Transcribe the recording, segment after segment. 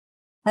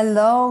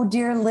Hello,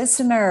 dear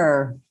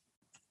listener.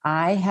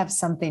 I have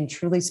something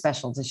truly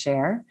special to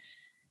share.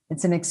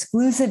 It's an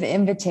exclusive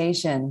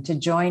invitation to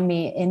join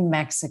me in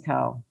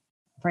Mexico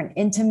for an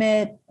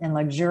intimate and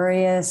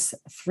luxurious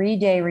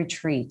 3-day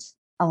retreat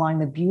along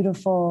the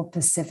beautiful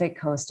Pacific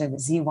coast of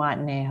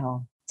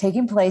Zihuatanejo,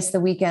 taking place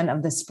the weekend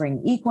of the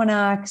spring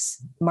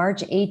equinox,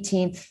 March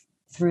 18th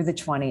through the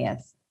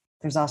 20th.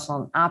 There's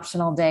also an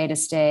optional day to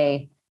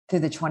stay through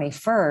the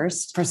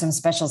 21st for some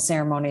special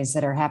ceremonies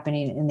that are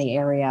happening in the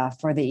area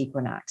for the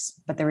equinox.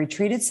 But the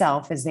retreat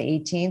itself is the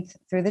 18th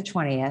through the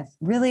 20th,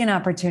 really an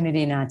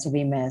opportunity not to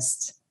be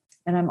missed.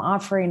 And I'm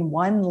offering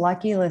one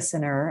lucky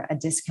listener a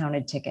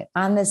discounted ticket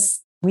on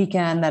this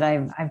weekend that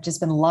I've just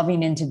been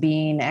loving into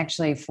being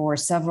actually for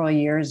several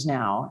years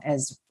now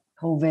as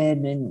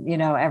COVID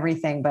and,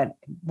 everything. But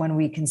when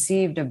we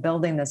conceived of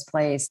building this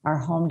place, our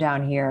home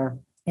down here,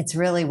 it's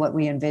really what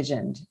we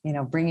envisioned,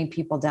 bringing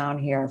people down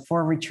here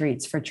for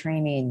retreats, for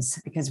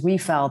trainings, because we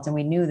felt and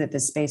we knew that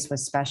this space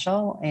was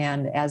special.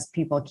 And as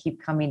people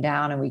keep coming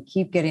down and we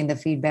keep getting the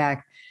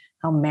feedback,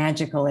 how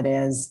magical it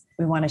is,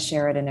 we want to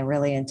share it in a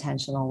really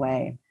intentional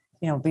way.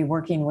 Be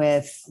working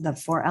with the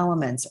 4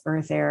 elements,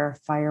 earth, air,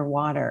 fire,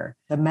 water,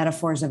 the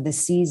metaphors of the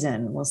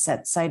season. We'll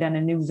set sight on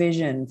a new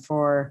vision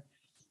for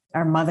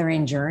our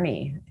mothering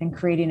journey and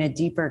creating a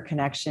deeper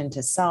connection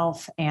to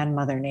self and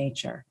Mother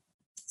Nature.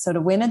 So to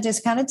win a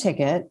discounted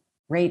ticket,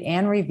 rate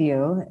and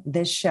review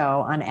this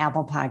show on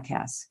Apple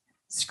Podcasts.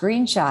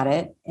 Screenshot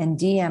it and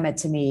DM it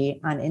to me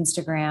on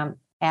Instagram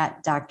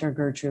at Dr.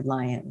 Gertrude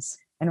Lyons.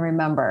 And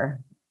remember,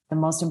 the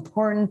most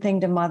important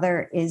thing to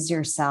mother is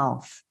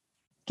yourself.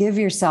 Give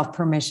yourself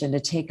permission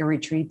to take a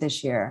retreat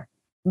this year.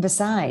 And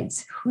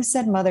besides, who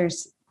said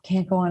mothers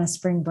can't go on a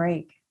spring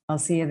break? I'll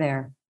see you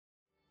there.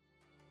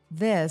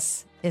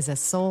 This is a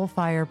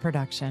Soulfire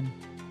production.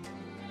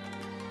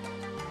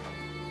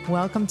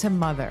 Welcome to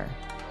Mother.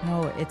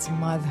 No, it's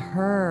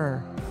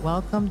Mother.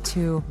 Welcome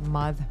to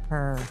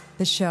Mother,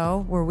 the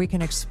show where we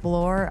can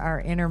explore our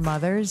inner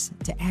mothers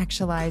to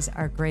actualize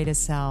our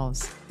greatest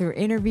selves. Through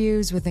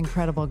interviews with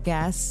incredible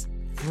guests,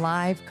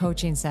 live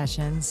coaching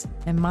sessions,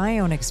 and my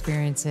own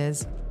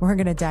experiences, we're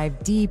going to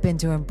dive deep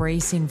into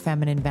embracing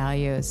feminine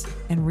values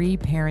and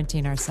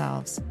reparenting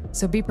ourselves.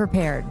 So be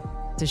prepared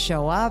to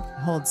show up,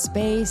 hold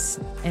space,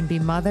 and be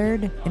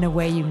mothered in a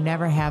way you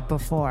never have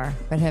before,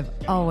 but have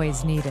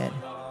always needed.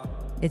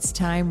 It's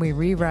time we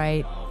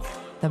rewrite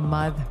the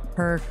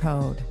Mother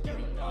Code.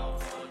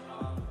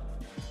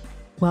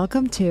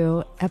 Welcome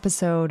to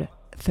episode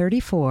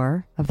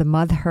 34 of the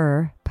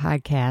Mother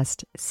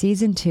podcast,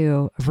 season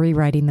 2 of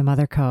Rewriting the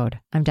Mother Code.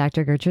 I'm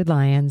Dr. Gertrude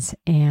Lyons,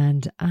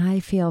 and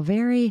I feel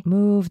very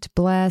moved,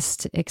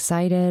 blessed,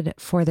 excited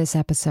for this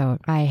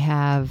episode. I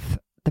have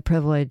the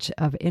privilege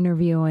of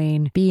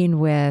interviewing, being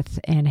with,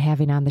 and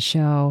having on the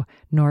show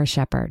Nora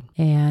Shepard.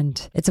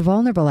 And it's a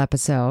vulnerable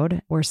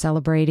episode. We're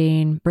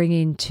celebrating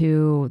bringing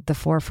to the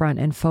forefront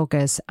and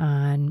focus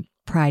on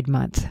Pride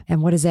Month.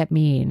 And what does that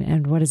mean?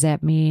 And what does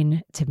that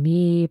mean to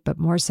me? But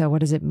more so,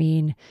 what does it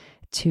mean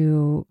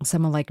to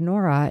someone like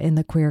Nora in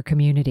the queer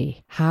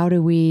community? How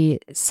do we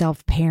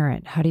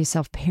self-parent? How do you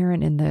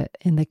self-parent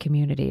in the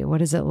community? What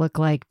does it look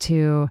like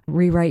to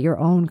rewrite your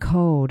own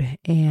code?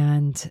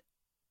 And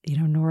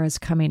Nora's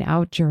coming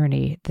out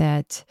journey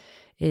that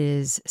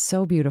is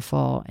so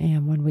beautiful.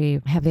 And when we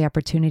have the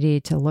opportunity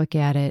to look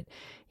at it,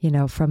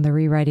 from the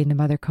Rewriting the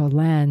Mother Code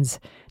lens,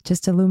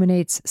 just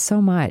illuminates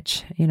so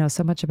much,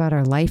 so much about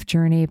our life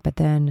journey, but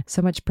then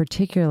so much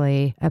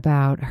particularly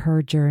about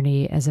her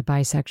journey as a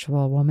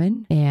bisexual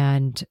woman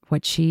and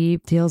what she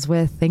deals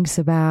with, thinks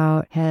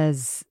about,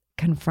 has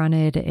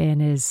confronted and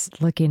is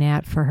looking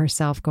at for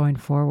herself going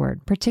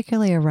forward,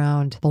 particularly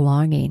around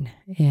belonging.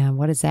 And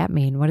what does that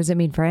mean? What does it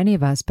mean for any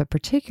of us? But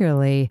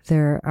particularly,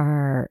 there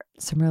are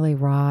some really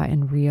raw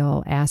and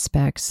real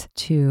aspects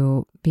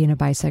to being a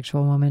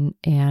bisexual woman,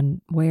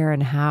 and where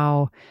and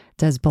how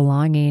does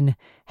belonging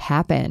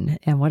happen,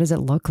 and what does it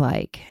look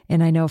like?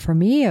 And I know for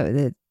me,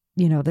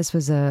 this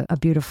was a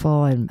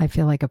beautiful, and I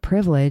feel like a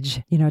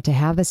privilege, to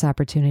have this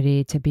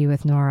opportunity to be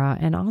with Nora,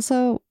 and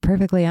also,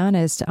 perfectly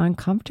honest,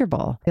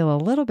 uncomfortable. I feel a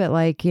little bit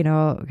like, kind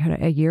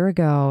of a year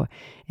ago,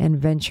 and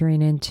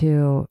venturing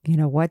into,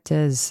 what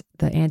does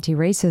the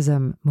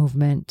anti-racism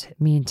movement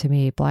mean to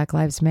me? Black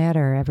Lives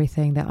Matter,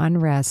 everything, the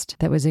unrest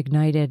that was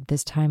ignited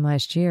this time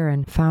last year,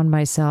 and found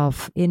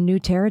myself in new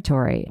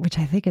territory, which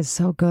I think is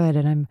so good.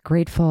 And I'm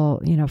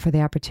grateful, for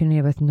the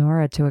opportunity with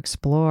Nora to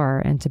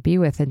explore and to be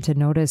with and to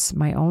notice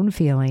my own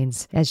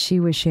feelings as she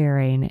was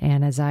sharing.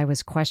 And as I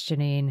was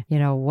questioning,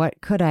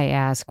 what could I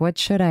ask? What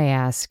should I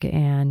ask?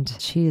 And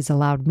she has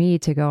allowed me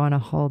to go on a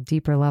whole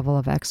deeper level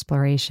of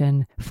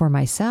exploration for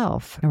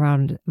myself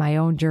around my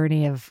own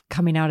journey of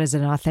coming out as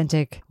an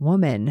authentic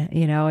woman,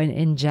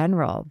 in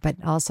general, but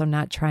also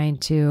not trying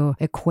to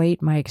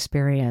equate my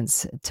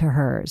experience to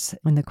hers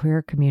in the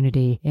queer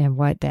community and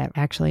what that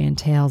actually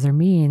entails or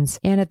means.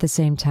 And at the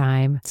same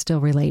time,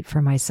 still relate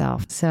for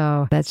myself.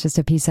 So that's just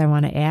a piece I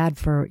want to add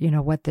for,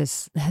 what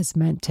this has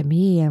meant to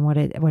me and what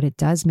it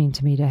does mean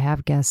to me to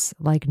have guests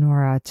like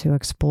Nora to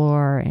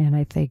explore. And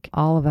I think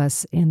all of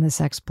us in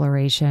this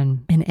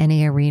exploration in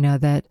any arena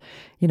that,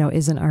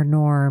 isn't our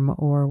norm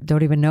or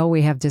don't even know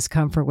we have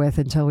discomfort with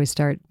until we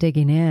start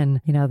digging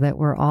in, that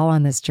we're all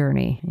on this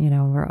journey.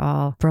 We're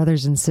all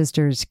brothers and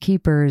sisters,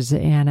 keepers,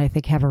 and I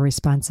think have a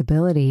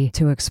responsibility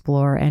to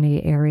explore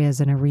any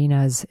areas and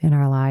arenas in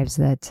our lives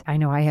that I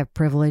know I have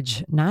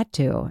privilege not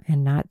to,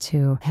 and not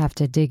to have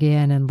to dig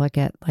in and look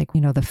at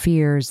the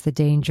fears, the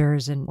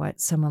dangers, and what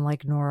someone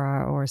like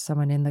Nora or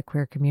someone in the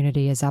queer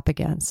community is up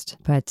against.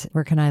 But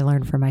where can I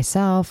learn for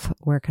myself?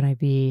 Where can I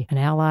be an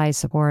ally,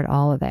 support,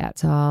 all of that?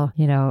 It's all,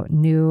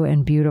 new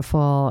and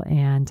beautiful.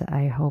 And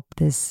I hope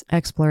this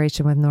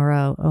exploration with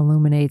Nora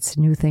illuminates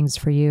new things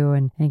for you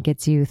and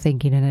gets you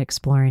thinking and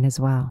exploring as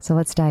well. So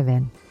let's dive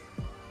in.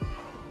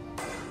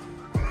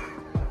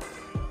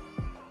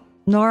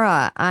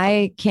 Nora,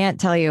 I can't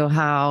tell you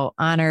how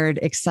honored,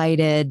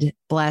 excited,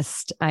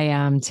 blessed I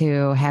am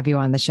to have you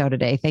on the show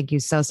today. Thank you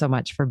so, so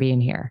much for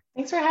being here.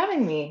 Thanks for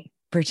having me.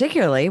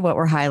 Particularly what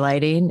we're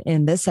highlighting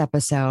in this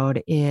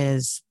episode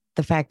is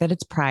the fact that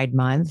it's Pride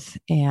Month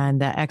and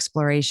the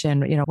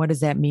exploration, what does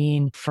that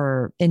mean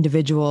for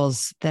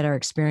individuals that are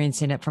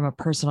experiencing it from a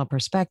personal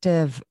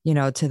perspective,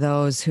 to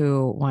those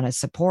who want to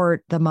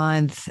support the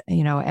month,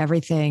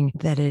 everything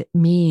that it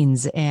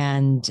means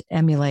and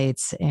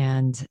emulates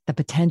and the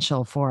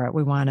potential for it.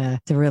 We want to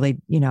really,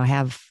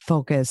 have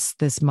focus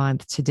this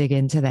month to dig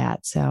into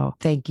that. So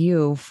thank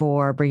you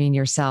for bringing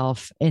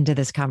yourself into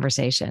this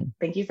conversation.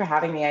 Thank you for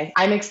having me.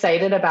 I'm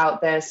excited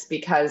about this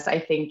because I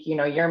think,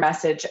 your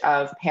message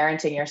of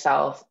parenting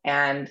yourself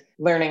and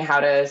learning how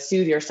to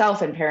soothe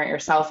yourself and parent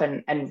yourself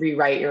and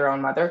rewrite your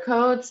own mother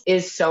codes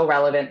is so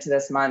relevant to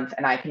this month.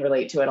 And I can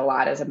relate to it a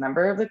lot as a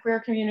member of the queer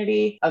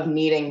community of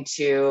needing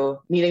to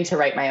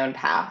write my own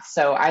path.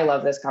 So I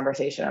love this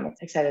conversation. I'm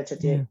excited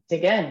to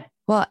dig in.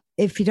 Well,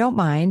 if you don't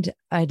mind,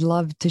 I'd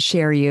love to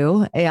share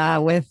you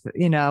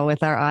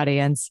with our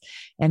audience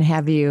and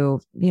have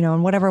you,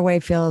 in whatever way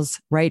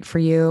feels right for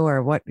you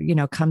or what,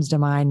 comes to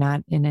mind,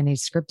 not in any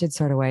scripted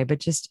sort of way, but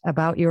just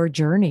about your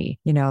journey,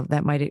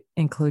 that might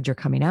include your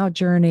coming out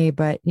journey,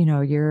 but,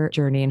 your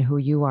journey and who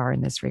you are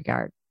in this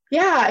regard.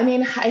 Yeah, I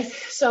mean,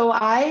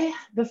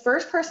 the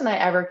first person I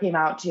ever came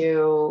out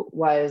to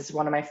was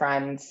one of my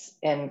friends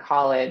in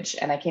college,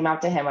 and I came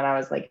out to him when I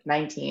was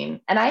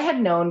 19. And I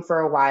had known for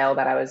a while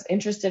that I was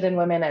interested in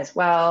women as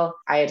well.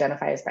 I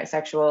identify as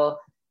bisexual.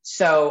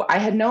 So I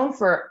had known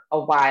for a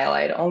while,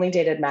 I'd only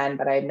dated men,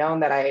 but I had known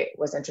that I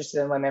was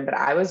interested in women, but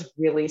I was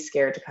really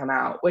scared to come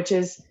out, which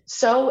is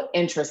so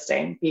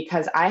interesting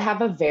because I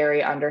have a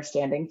very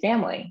understanding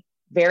family.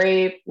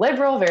 Very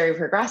liberal, very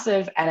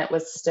progressive, and it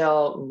was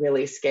still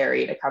really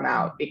scary to come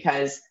out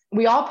because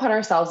we all put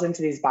ourselves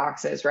into these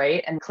boxes,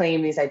 right? And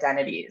claim these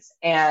identities.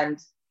 And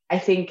I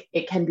think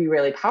it can be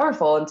really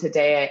powerful. And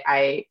today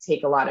I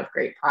take a lot of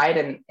great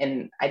pride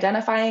in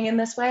identifying in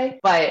this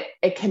way, but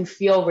it can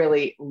feel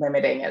really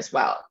limiting as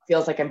well. It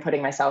feels like I'm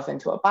putting myself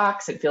into a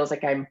box. It feels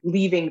like I'm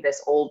leaving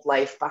this old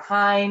life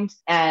behind,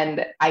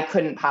 and I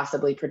couldn't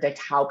possibly predict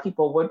how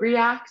people would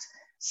react.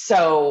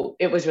 So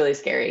it was really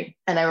scary.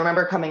 And I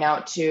remember coming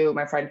out to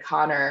my friend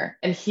Connor,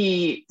 and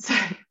he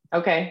said,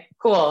 okay,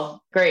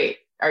 cool, great.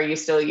 Are you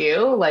still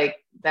you?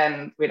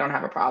 Then we don't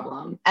have a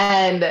problem.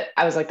 And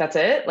I was like, that's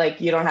it?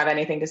 You don't have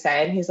anything to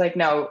say? And he's like,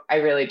 no, I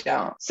really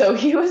don't. So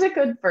he was a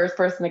good first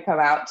person to come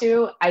out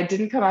to. I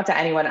didn't come out to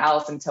anyone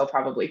else until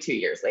probably 2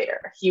 years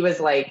later. He was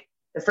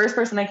the first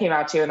person I came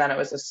out to, and then it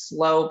was a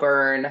slow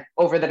burn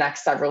over the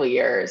next several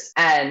years.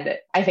 And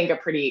I think a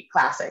pretty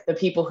classic. The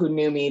people who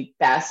knew me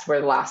best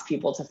were the last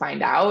people to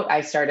find out.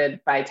 I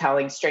started by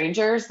telling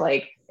strangers,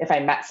 if I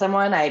met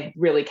someone, I'd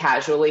really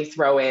casually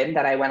throw in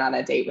that I went on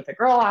a date with a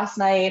girl last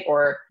night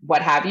or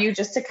what have you,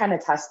 just to kind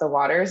of test the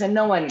waters. And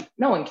no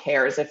one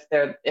cares if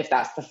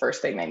that's the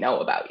first thing they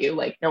know about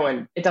you.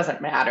 It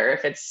doesn't matter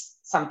if it's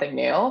something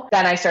new.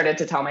 Then I started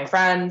to tell my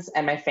friends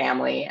and my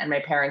family, and my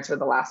parents were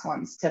the last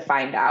ones to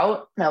find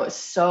out. And I was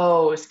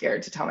so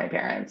scared to tell my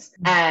parents,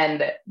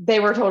 and they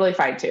were totally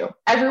fine too.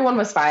 Everyone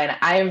was fine.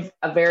 I have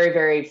a very,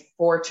 very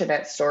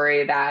fortunate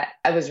story that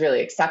I was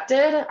really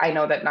accepted. I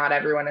know that not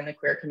everyone in the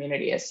queer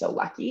community is so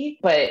lucky,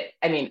 but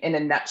I mean, in a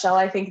nutshell,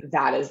 I think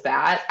that is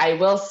that. I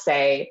will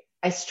say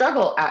I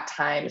struggle at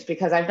times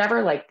because I've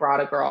never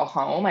brought a girl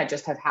home. I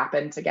just have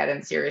happened to get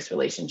in serious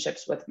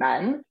relationships with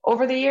men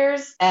over the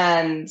years.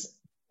 And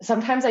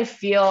sometimes I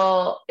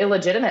feel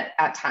illegitimate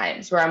at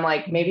times where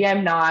I'm maybe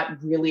I'm not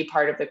really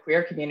part of the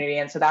queer community.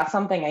 And so that's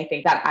something I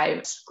think that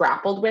I've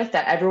grappled with,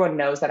 that everyone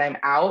knows that I'm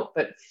out,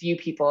 but few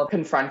people have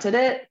confronted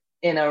it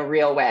in a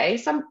real way.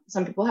 Some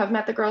people have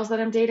met the girls that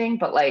I'm dating,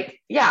 but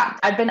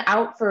I've been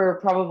out for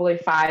probably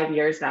 5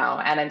 years now,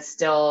 and I'm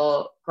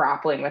still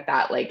grappling with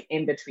that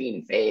in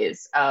between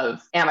phase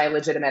of, am I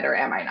legitimate or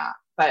am I not?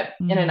 But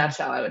in a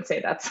nutshell, I would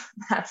say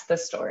that's the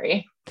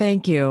story.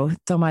 Thank you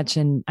so much.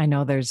 And I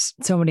know there's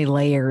so many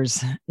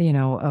layers,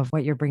 of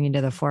what you're bringing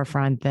to the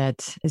forefront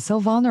that is so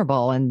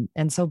vulnerable and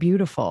so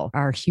beautiful.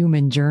 Our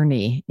human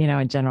journey,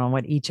 in general,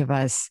 what each of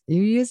us,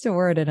 you used a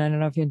word, and I don't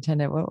know if you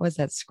intended, what was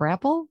that?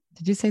 Scrapple?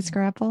 Did you say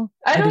scrapple?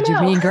 I don't or did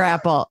know. you mean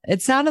grapple?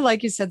 It sounded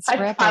like you said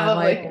scrapple.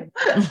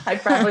 I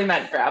probably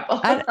meant grapple.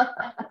 I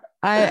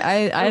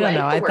don't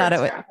know. I thought it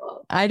was.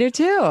 Scrapple. I do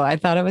too. I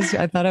thought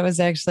it was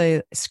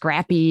actually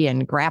scrappy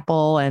and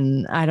grapple,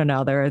 and I don't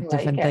know. There are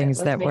different things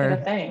Let's that make were. it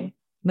a thing.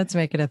 Let's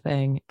make it a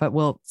thing. But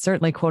we'll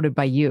certainly quoted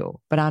by you,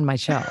 but on my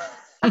show.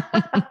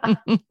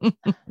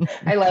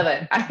 I love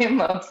it. I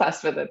am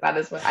obsessed with it. That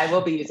is what I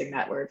will be using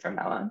that word from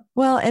now on.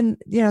 Well, and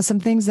some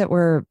things that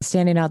were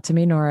standing out to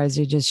me, Nora, as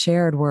you just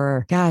shared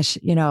were, gosh,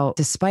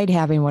 despite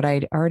having what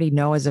I already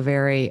know is a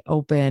very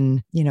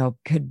open,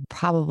 could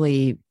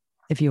probably,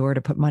 if you were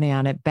to put money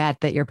on it, bet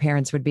that your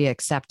parents would be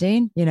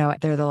accepting. They're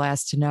the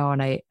last to know.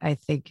 And I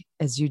think,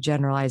 as you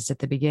generalized at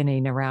the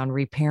beginning around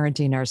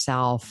reparenting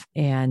ourselves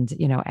and,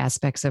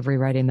 aspects of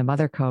rewriting the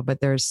mother code, but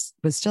was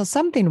still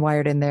something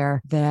wired in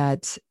there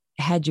that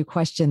had you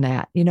question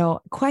that,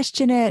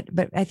 question it.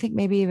 But I think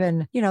maybe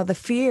even, the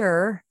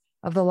fear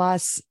of the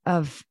loss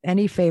of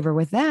any favor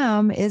with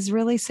them is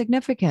really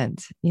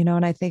significant,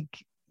 and I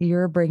think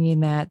you're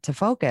bringing that to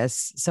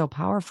focus so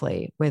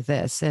powerfully with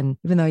this. And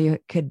even though you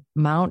could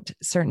mount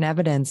certain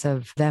evidence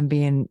of them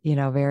being,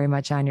 very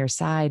much on your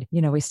side,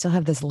 we still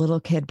have this little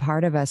kid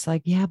part of us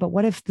like, yeah, but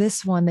what if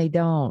this one, they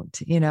don't,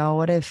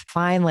 what if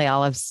finally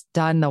I'll have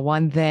done the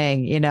one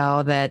thing,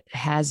 that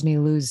has me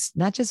lose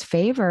not just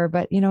favor,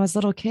 but, as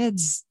little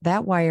kids,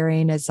 that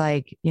wiring is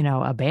like,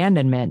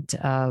 abandonment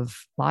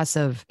of loss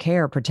of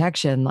care,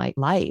 protection, like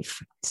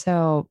life.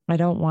 So I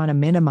don't want to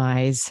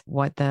minimize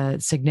what the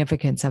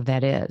significance of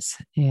that is.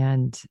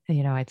 And,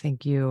 I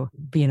think you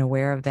being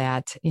aware of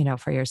that,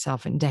 for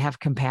yourself and to have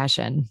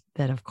compassion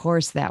that, of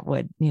course, that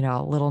would,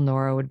 little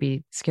Nora would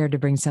be scared to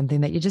bring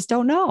something that you just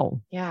don't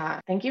know. Yeah.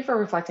 Thank you for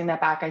reflecting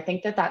that back. I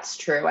think that that's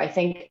true. I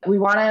think we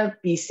want to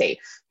be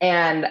safe.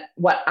 And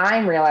what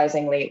I'm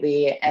realizing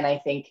lately, and I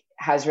think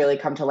has really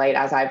come to light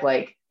as I've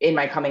in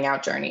my coming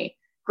out journey,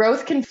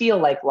 growth can feel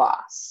like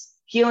loss.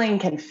 Healing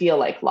can feel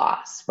like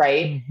loss,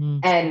 right? Mm-hmm.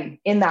 And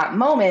in that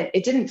moment,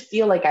 it didn't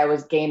feel like I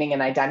was gaining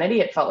an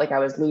identity. It felt like I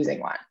was losing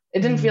one.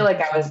 It didn't feel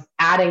like I was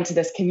adding to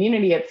this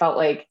community. It felt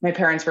like my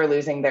parents were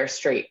losing their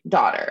straight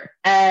daughter.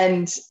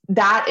 And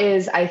that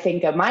is, I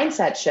think, a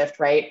mindset shift,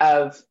 right?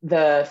 Of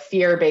the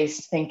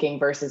fear-based thinking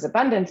versus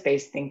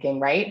abundance-based thinking,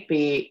 right?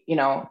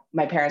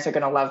 My parents are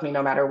going to love me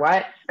no matter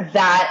what.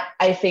 That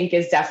I think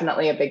is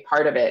definitely a big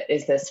part of it,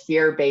 is this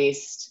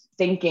fear-based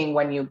thinking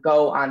when you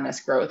go on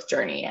this growth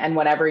journey. And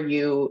whenever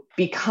you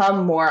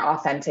become more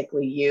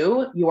authentically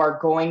you are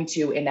going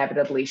to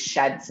inevitably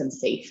shed some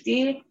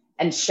safety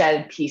and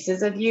shed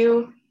pieces of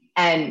you.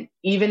 And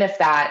even if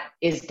that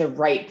is the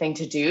right thing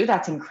to do,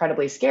 that's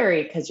incredibly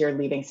scary because you're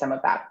leaving some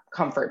of that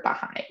comfort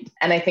behind.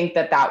 And I think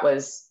that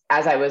was,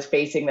 as I was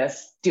facing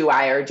this, do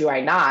I or do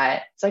I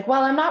not? It's like,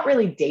 well, I'm not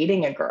really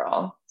dating a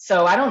girl,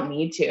 so I don't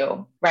need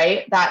to,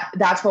 right?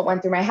 That's what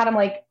went through my head. I'm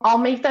like, I'll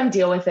make them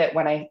deal with it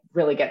when I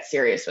really get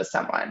serious with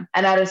someone.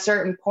 And at a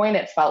certain point,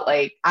 it felt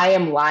like I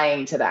am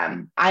lying to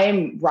them. I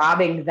am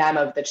robbing them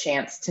of the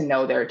chance to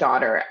know their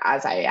daughter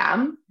as I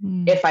am.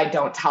 If I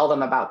don't tell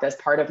them about this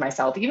part of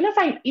myself, even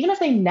if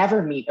they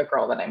never meet a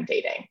girl that I'm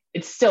dating,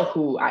 it's still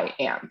who I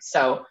am.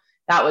 So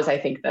that was, I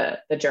think,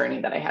 the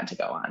journey that I had to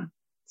go on.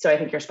 So I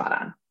think you're spot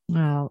on.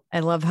 Well,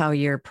 I love how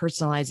you're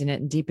personalizing it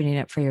and deepening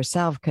it for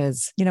yourself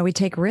because, we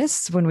take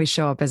risks when we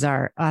show up as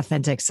our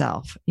authentic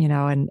self,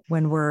 and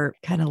when we're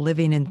kind of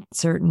living in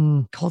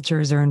certain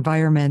cultures or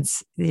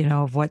environments,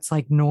 of what's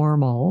like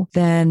normal,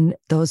 then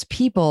those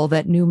people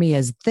that knew me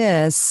as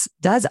this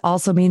does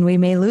also mean we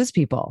may lose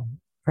people.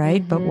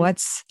 Right. Mm-hmm. But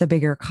what's the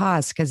bigger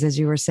cost? Because as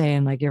you were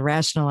saying, you're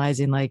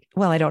rationalizing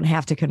well, I don't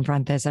have to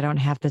confront this. I don't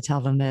have to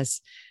tell them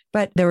this.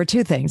 But there were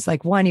two things.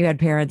 One, you had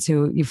parents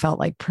who you felt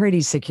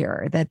pretty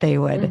secure that they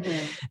would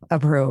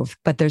approve,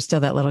 but there's still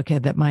that little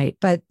kid that might.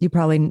 But you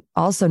probably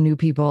also knew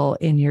people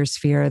in your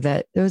sphere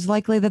that it was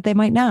likely that they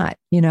might not,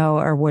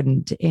 or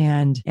wouldn't.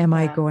 And am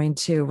I going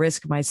to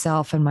risk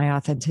myself and my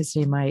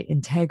authenticity, my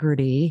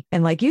integrity?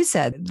 And like you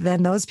said,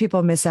 then those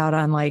people miss out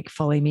on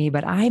fully me,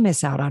 but I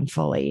miss out on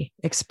fully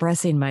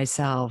expressing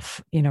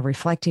myself,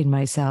 reflecting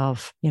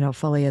myself,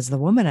 fully as the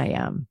woman I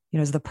am,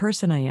 as the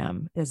person I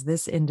am, as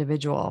this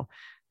individual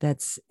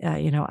that's,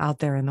 out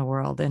there in the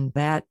world. And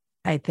that,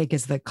 I think,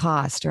 is the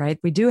cost, right?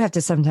 We do have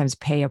to sometimes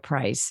pay a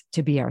price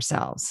to be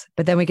ourselves,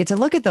 but then we get to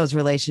look at those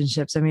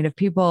relationships. I mean, if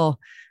people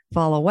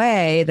fall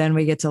away, then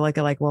we get to look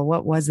at well,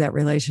 what was that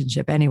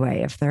relationship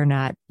anyway? If they're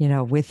not,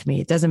 with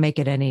me, it doesn't make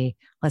it any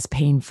less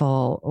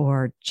painful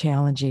or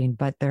challenging,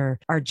 but there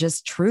are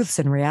just truths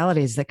and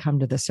realities that come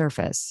to the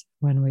surface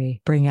when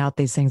we bring out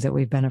these things that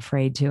we've been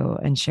afraid to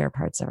and share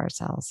parts of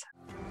ourselves.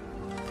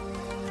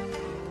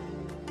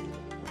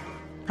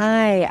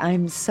 Hi,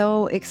 I'm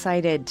so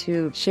excited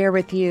to share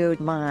with you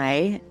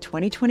my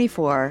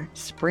 2024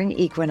 Spring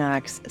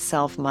Equinox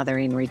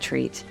Self-Mothering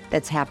Retreat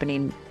that's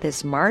happening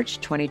this March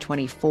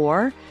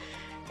 2024.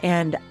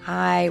 And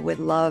I would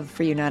love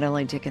for you not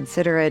only to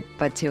consider it,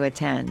 but to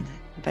attend.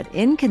 But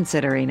in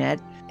considering it,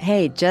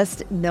 Hey,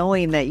 just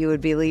knowing that you would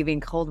be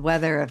leaving cold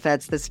weather, if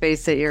that's the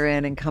space that you're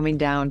in, and coming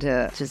down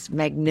to just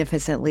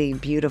magnificently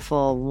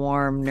beautiful,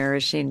 warm,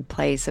 nourishing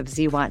place of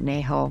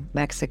Zihuatanejo,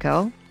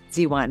 Mexico.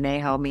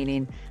 Zihuatanejo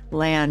meaning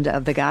land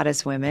of the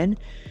goddess women.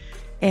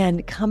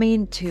 And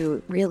coming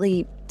to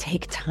really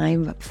take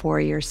time for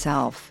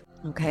yourself.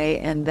 Okay.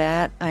 And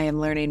that I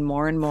am learning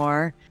more and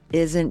more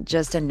isn't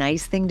just a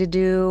nice thing to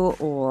do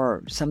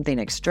or something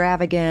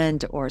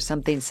extravagant or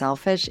something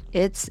selfish.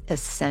 It's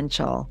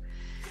essential.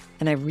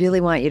 And I really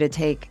want you to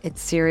take it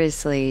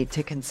seriously,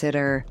 to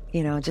consider,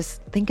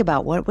 just think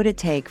about what would it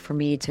take for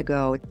me to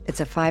go. It's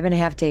a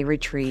 5.5-day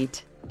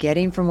retreat,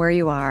 getting from where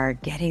you are,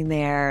 getting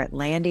there,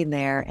 landing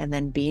there, and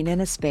then being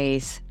in a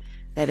space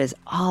that is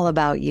all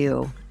about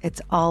you.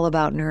 It's all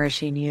about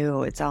nourishing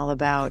you. It's all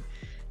about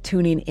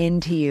tuning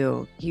into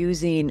you,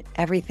 using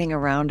everything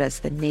around us,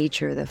 the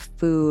nature, the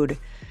food,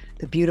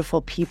 the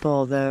beautiful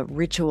people, the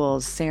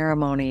rituals,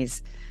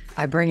 ceremonies.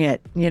 I bring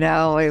it, we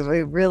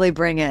really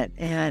bring it.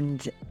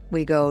 And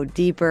we go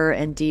deeper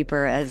and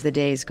deeper as the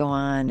days go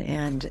on,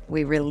 and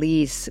we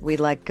release, we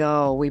let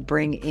go, we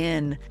bring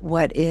in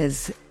what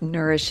is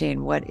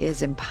nourishing, what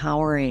is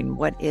empowering,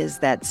 what is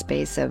that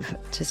space of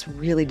just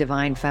really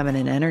divine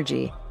feminine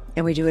energy.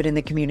 And we do it in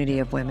the community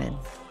of women.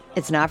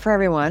 It's not for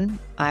everyone.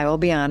 I will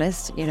be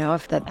honest,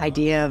 if that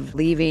idea of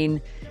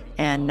leaving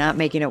and not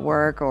making it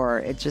work, or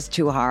it's just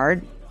too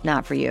hard,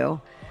 not for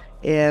you.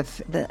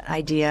 If the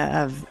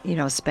idea of,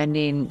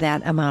 spending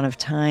that amount of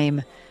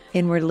time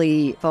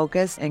inwardly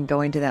focused and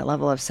going to that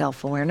level of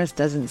self-awareness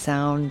doesn't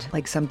sound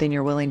like something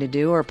you're willing to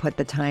do or put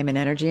the time and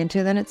energy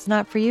into, then it's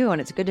not for you.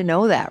 And it's good to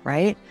know that,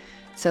 right?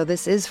 So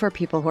this is for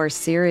people who are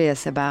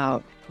serious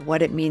about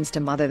what it means to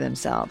mother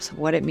themselves,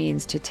 what it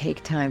means to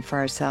take time for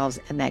ourselves,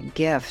 and that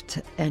gift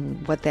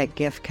and what that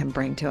gift can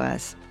bring to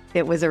us.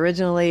 It was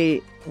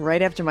originally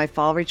right after my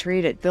fall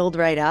retreat. It filled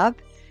right up.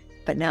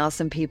 But now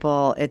some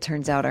people, it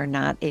turns out, are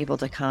not able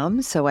to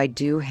come. So I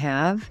do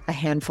have a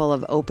handful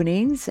of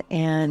openings.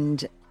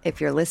 And if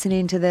you're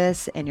listening to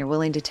this and you're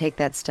willing to take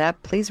that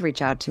step, please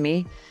reach out to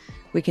me.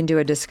 We can do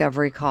a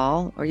discovery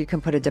call, or you can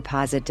put a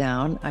deposit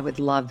down. I would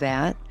love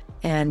that.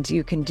 And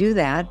you can do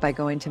that by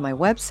going to my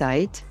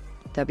website,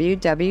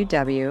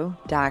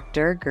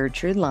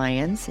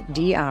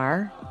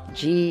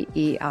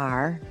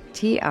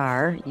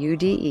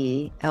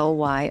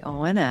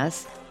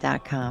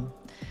 www.drgertrudelyons.com.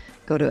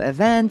 Go to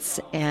events,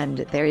 and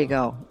there you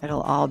go.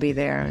 It'll all be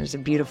there. There's a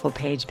beautiful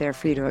page there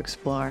for you to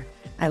explore.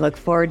 I look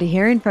forward to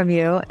hearing from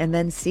you and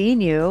then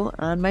seeing you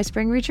on my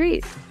spring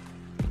retreat.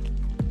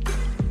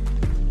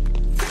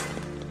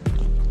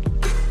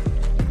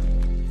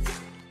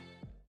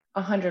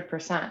 A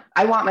 100%.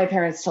 I want my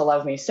parents to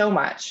love me so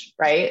much,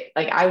 right?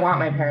 Like, I want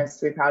my parents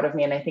to be proud of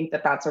me. And I think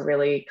that that's a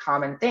really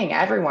common thing.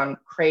 Everyone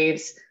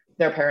craves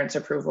their parents'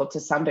 approval to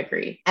some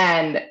degree.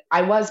 And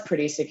I was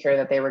pretty secure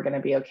that they were going to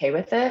be okay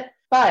with it.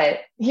 But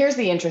here's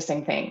the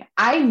interesting thing.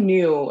 I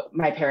knew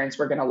my parents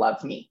were going to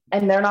love me,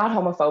 and they're not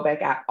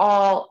homophobic at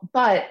all,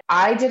 but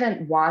I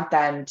didn't want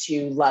them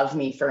to love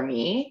me for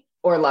me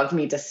or love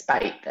me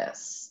despite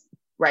this,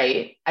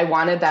 right? I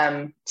wanted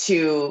them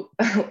to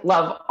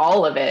love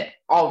all of it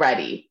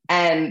already.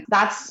 And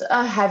that's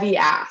a heavy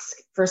ask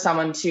for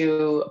someone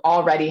to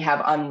already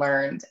have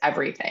unlearned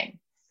everything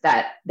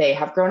that they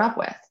have grown up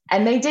with.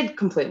 And they did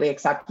completely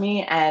accept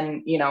me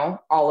and,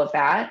 all of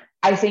that.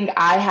 I think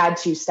I had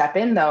to step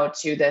in, though,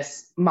 to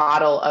this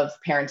model of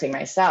parenting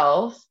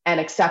myself and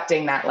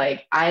accepting that,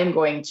 like, I'm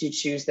going to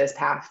choose this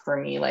path for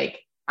me. Like,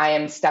 I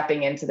am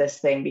stepping into this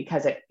thing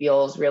because it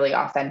feels really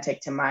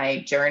authentic to my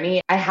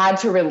journey. I had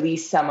to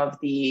release some of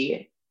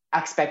the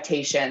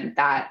expectation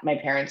that my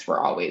parents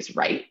were always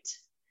right.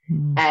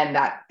 And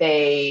that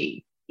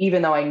they,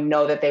 even though I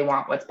know that they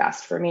want what's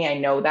best for me, I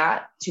know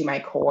that to my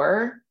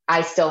core,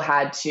 I still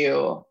had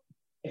to,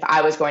 if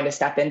I was going to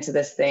step into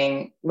this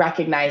thing,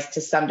 recognize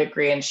to some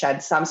degree and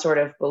shed some sort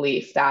of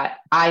belief that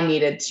I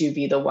needed to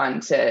be the one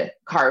to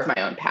carve my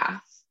own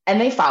path.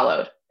 And they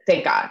followed,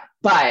 thank God.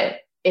 But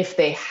if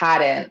they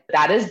hadn't,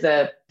 that is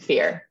the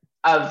fear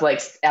of,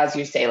 like, as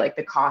you say, like,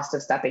 the cost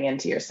of stepping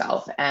into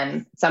yourself.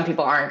 And some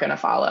people aren't going to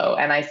follow.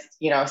 And I,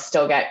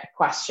 still get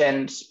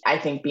questioned. I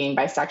think being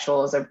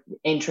bisexual is an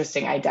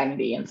interesting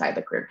identity inside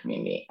the queer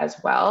community as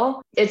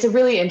well. It's a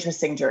really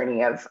interesting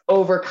journey of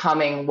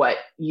overcoming what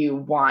you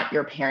want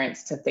your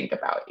parents to think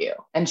about you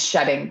and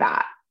shedding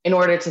that in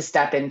order to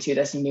step into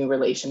this new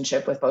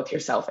relationship with both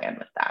yourself and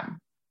with them.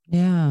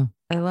 Yeah.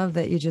 I love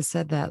that you just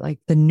said that, like,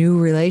 the new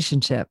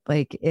relationship,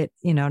 like, it,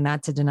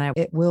 not to deny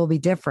it will be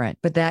different,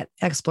 but that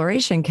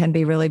exploration can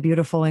be really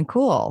beautiful and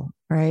cool,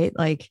 right?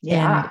 Like,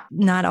 and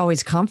not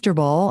always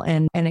comfortable,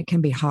 and it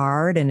can be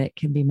hard and it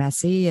can be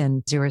messy.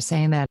 And as you were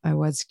saying that, I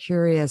was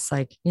curious,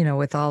 like,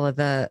 with all of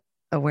the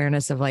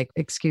awareness of, like,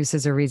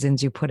 excuses or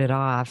reasons you put it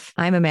off,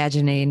 I'm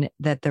imagining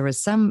that there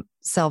was some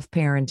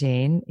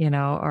self-parenting,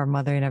 or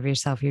mothering of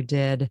yourself you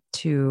did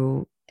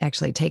to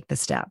actually take the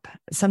step.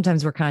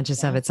 Sometimes we're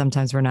conscious of it.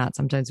 Sometimes we're not.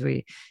 Sometimes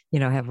we,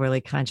 have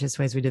really conscious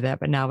ways we do that.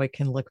 But now we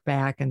can look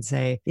back and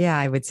say, yeah,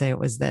 I would say it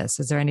was this.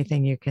 Is there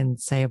anything you can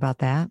say about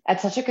that?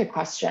 That's such a good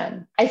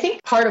question. I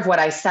think part of what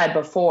I said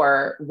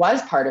before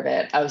was part of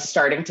it, of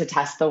starting to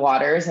test the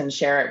waters and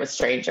share it with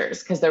strangers,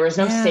 because there was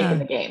no stake in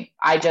the game.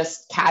 I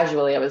just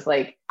casually, I was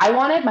like, I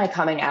wanted my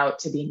coming out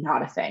to be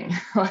not a thing.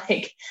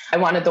 Like, I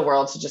wanted the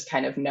world to just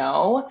kind of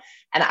know.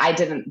 And I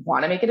didn't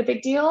want to make it a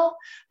big deal.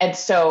 And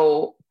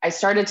so I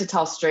started to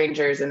tell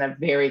strangers in a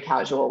very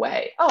casual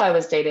way, oh, I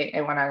went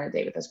on a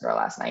date with this girl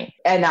last night.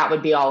 And that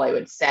would be all I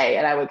would say.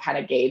 And I would kind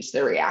of gauge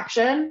the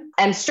reaction.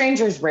 And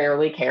strangers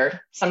rarely cared.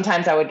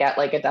 Sometimes I would get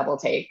like a double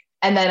take.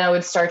 And then I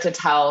would start to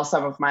tell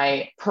some of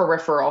my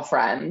peripheral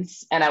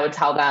friends, and I would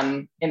tell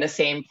them in the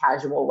same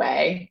casual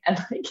way and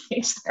like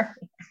gauge their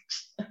reaction.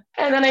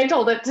 And then I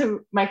told it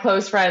to my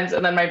close friends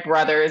and then my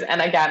brothers.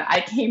 And again,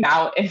 I came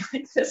out in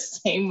like the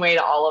same way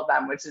to all of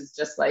them, which is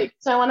just like,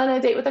 so I went on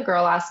a date with a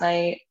girl last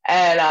night,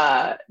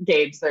 and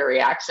gauge their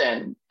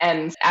reaction.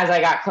 And as I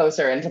got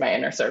closer into my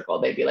inner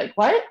circle, they'd be like,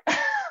 what?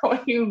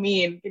 What do you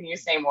mean? Can you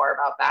say more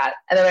about that?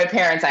 And then my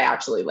parents, I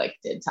actually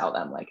did tell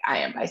them I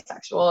am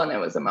bisexual, and it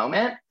was a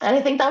moment. And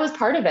I think that was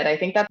part of it. I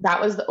think that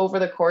was over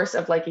the course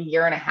of a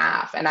year and a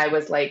half. And I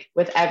was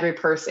with every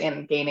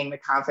person gaining the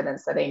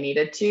confidence that I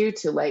needed to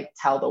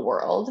tell the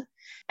world.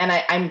 And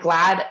I'm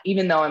glad,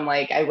 even though I'm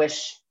I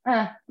wish,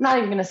 I'm not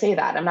even going to say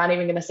that. I'm not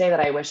even going to say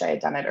that I wish I had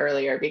done it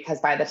earlier, because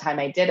by the time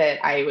I did it,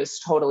 I was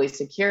totally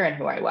secure in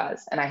who I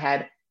was. And I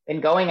had been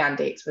going on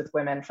dates with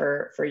women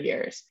for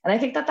years. And I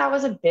think that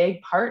was a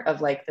big part of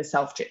the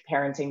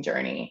self-parenting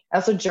journey. I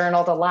also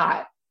journaled a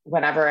lot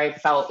whenever I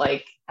felt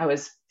like I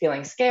was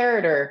feeling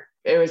scared, or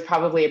it was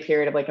probably a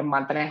period of a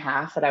month and a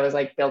half that I was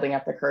building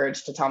up the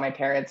courage to tell my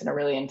parents in a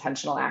really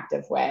intentional,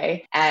 active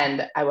way.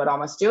 And I would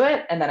almost do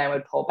it, and then I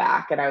would pull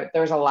back. And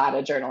there was a lot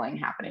of journaling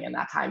happening in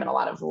that time, and a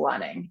lot of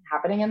running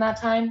happening in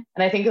that time.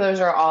 And I think those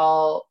are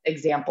all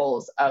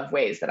examples of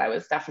ways that I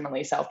was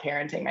definitely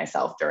self-parenting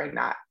myself during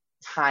that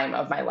time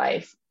of my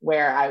life,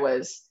 where I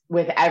was,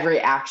 with every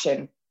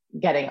action,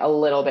 getting a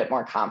little bit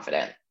more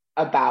confident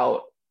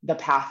about the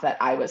path that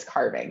I was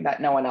carving, that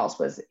no one else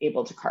was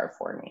able to carve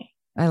for me.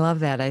 I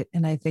love that. I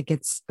think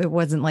it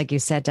wasn't like you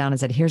sat down and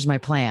said, here's my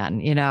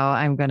plan,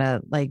 I'm going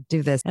to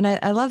do this. And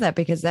I love that,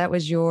 because that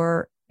was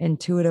your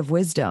intuitive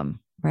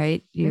wisdom,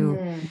 right?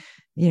 You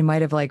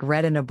might have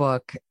read in a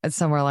book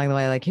somewhere along the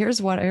way, here's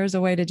a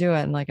way to do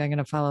it. And I'm going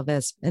to follow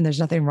this. And there's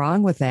nothing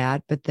wrong with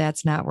that, but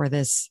that's not where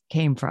this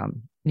came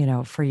from,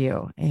 for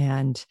you.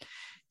 And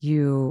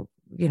you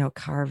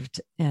carved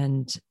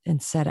and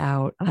set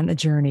out on a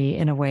journey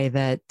in a way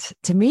that,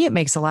 to me, it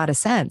makes a lot of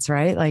sense,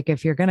 right?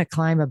 If you're going to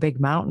climb a big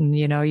mountain,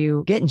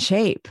 you get in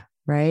shape,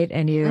 right?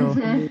 And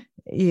you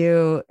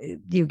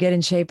get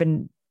in shape,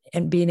 and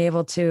being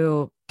able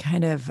to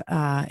kind of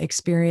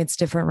experience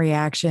different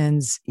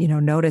reactions,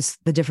 notice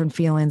the different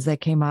feelings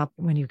that came up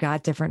when you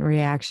got different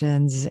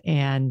reactions.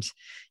 And,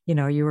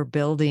 you were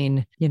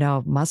building,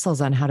 muscles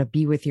on how to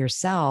be with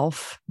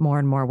yourself more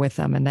and more with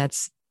them. And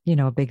that's,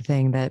 a big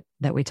thing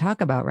that we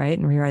talk about, right?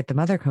 And Rewrite the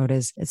Mother Code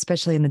is,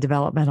 especially in the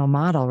developmental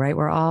model, right?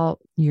 We're all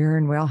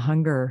we all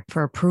hunger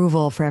for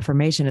approval, for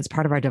affirmation. It's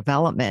part of our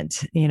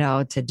development,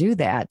 to do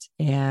that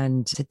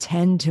and to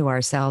tend to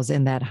ourselves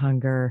in that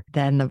hunger.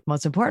 Then the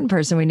most important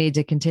person we need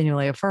to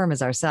continually affirm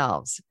is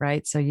ourselves,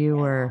 right? So you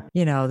were,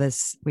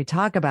 we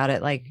talk about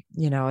it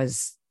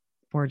as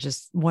we're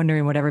just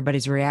wondering what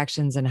everybody's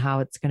reactions and how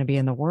it's going to be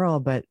in the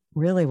world. But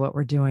really what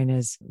we're doing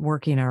is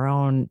working our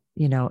own,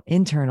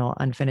 internal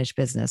unfinished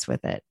business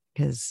with it.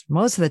 Because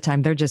most of the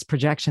time they're just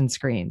projection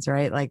screens,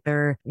 right?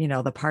 They're,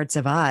 the parts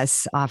of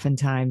us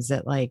oftentimes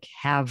that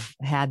have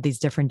had these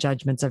different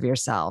judgments of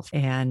yourself.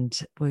 And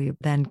we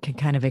then can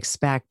kind of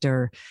expect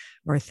or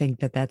think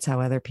that that's how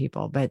other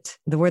people, but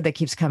the word that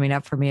keeps coming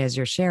up for me as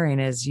you're sharing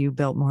is you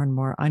built more and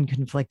more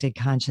unconflicted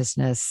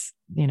consciousness,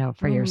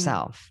 for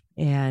yourself,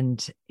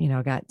 and,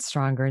 got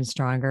stronger and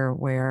stronger,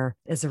 where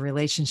as the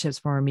relationships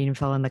were more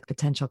meaningful and the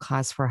potential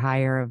costs were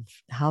higher of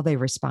how they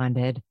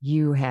responded,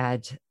 you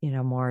had,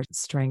 more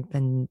strength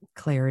and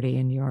clarity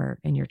in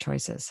your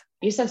choices.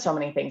 You said so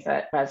many things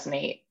that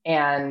resonate.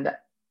 And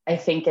I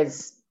think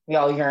as we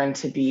all yearn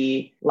to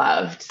be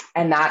loved,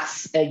 and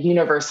that's a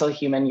universal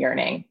human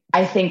yearning.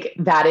 I think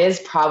that is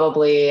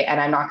probably,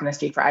 and I'm not going to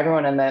speak for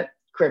everyone in the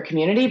queer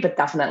community, but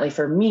definitely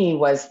for me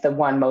was the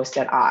one most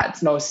at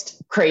odds,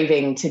 most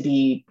craving to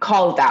be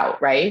called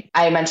out, right?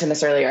 I mentioned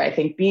this earlier. I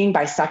think being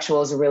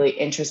bisexual is a really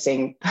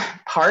interesting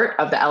part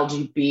of the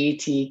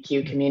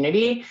LGBTQ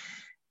community,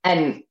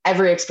 and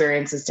every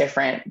experience is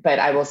different. But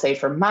I will say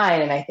for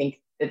mine, and I think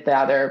that the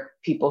other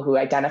people who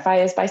identify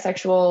as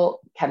bisexual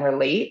can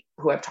relate,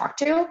 who I've talked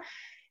to,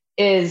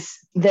 is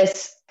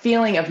this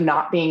feeling of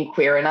not being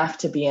queer enough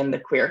to be in the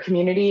queer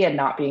community and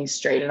not being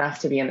straight enough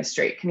to be in the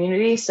straight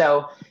community.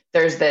 So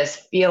there's this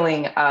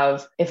feeling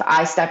of, if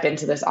I step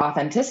into this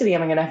authenticity,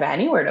 am I going to have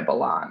anywhere to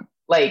belong?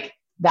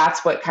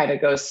 That's what kind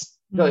of goes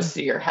goes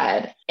through your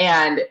head.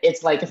 And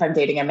it's like, if I'm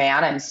dating a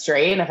man, I'm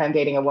straight. And if I'm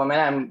dating a woman,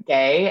 I'm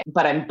gay,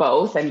 but I'm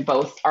both, and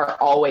both are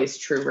always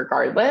true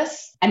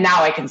regardless. And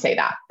now I can say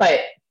that,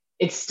 but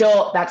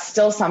that's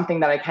still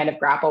something that I kind of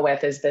grapple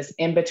with, is this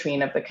in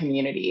between of the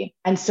community.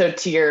 And so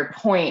to your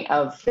point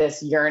of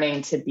this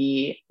yearning to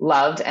be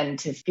loved and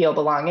to feel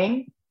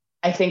belonging,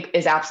 I think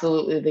is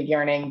absolutely the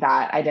yearning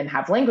that I didn't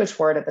have language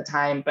for it at the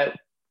time, but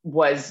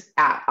was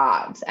at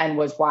odds, and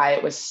was why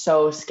it was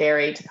so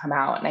scary to come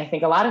out. And I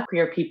think a lot of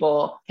queer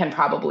people can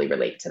probably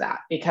relate to that,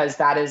 because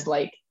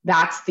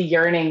that's the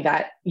yearning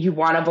that you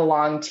want to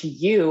belong to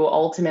you.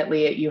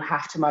 Ultimately, you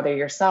have to mother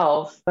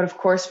yourself. But of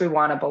course, we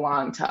want to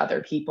belong to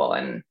other people.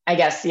 And I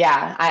guess,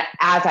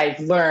 as I've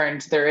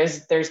learned,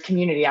 there's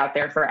community out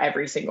there for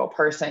every single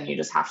person. You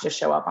just have to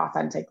show up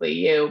authentically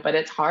you. But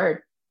it's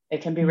hard.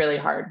 It can be really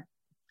hard.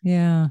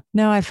 Yeah.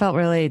 No, I felt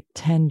really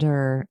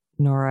tender,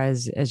 Nora,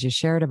 as you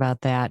shared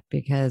about that,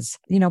 because,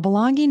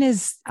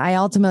 I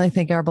ultimately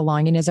think our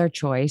belonging is our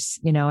choice,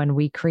 and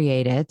we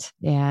create it.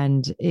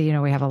 And,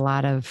 we have a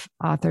lot of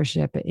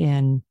authorship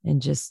in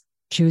just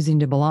choosing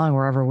to belong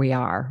wherever we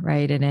are,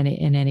 right? In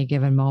any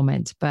given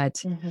moment.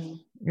 But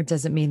it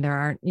doesn't mean there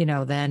aren't,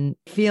 then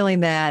feeling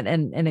that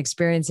and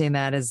experiencing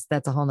that's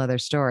a whole nother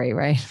story,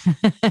 right?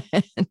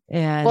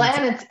 and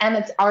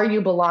it's, are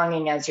you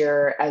belonging as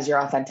your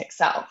authentic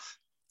self?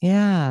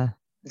 Yeah.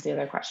 Is the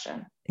other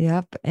question.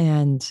 Yep.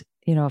 And,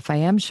 if I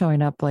am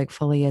showing up like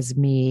fully as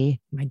me,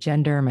 my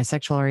gender, my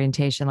sexual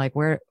orientation, like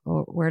where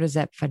does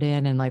that fit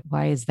in? And like,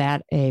 why is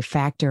that a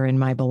factor in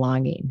my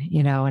belonging,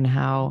 and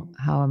how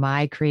am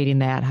I creating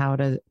that? How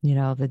do,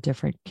 the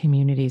different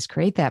communities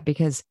create that?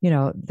 Because,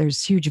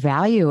 there's huge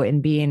value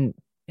in being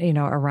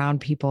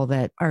around people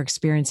that are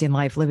experiencing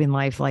life, living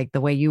life like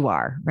the way you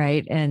are,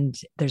 right? And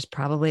there's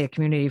probably a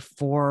community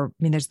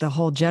there's the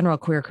whole general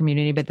queer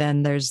community, but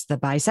then there's the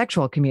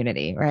bisexual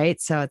community,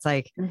 right? So it's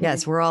like,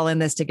 yes, we're all in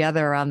this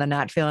together around the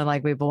not feeling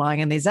like we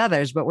belong in these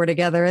others, but we're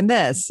together in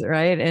this,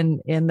 right?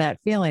 And in that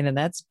feeling. And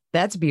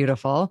that's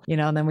beautiful,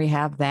 and then we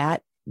have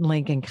that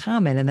link in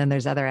common. And then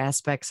there's other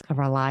aspects of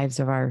our lives,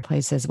 of our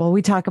places. Well,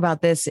 we talk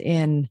about this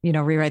in,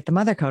 Rewrite the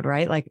Mother Code,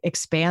 right? Like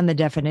expand the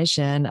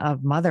definition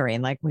of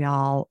mothering, like we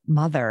all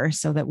mother,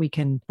 so that we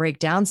can break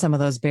down some of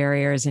those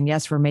barriers. And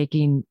yes, we're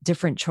making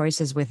different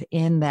choices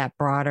within that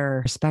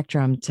broader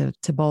spectrum to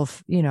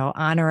both,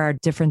 honor our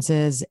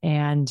differences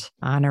and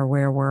honor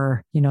where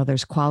we're,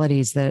 there's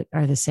qualities that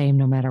are the same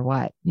no matter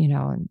what,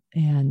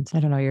 and I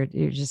don't know, you're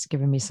just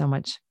giving me so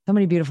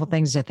many beautiful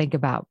things to think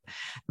about,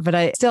 but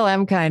I still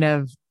am kind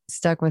of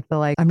stuck with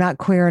I'm not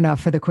queer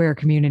enough for the queer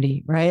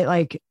community, right?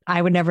 Like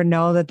I would never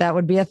know that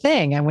would be a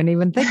thing. I wouldn't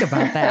even think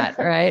about that.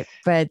 Right.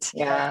 But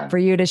for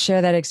you to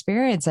share that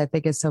experience, I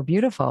think is so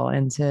beautiful.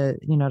 And to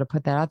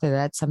put that out there,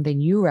 that's something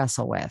you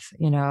wrestle with,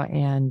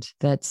 and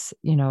that's,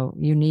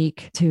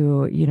 unique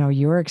to,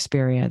 your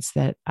experience,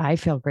 that I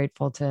feel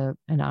grateful to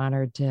and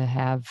honored to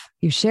have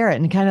you share it.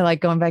 And kind of like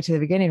going back to the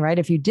beginning, right?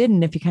 If you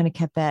kind of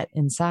kept that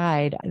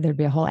inside, there'd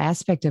be a whole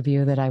aspect of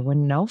you that I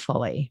wouldn't know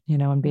fully,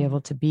 and be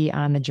able to be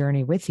on the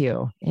journey with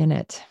you in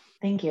it.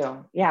 Thank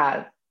you.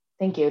 Yeah.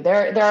 Thank you.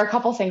 There are a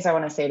couple things I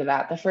want to say to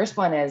that. The first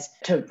one is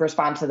to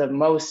respond to the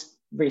most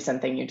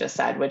recent thing you just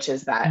said, which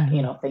is that,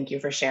 thank you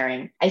for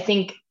sharing. I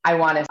think I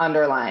want to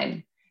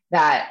underline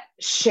that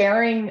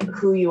sharing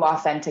who you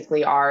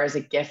authentically are is a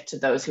gift to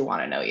those who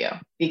want to know you.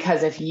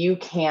 Because if you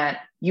can't,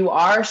 you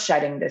are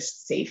shedding this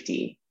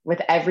safety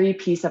with every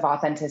piece of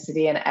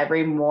authenticity, and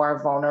every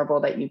more vulnerable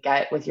that you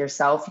get with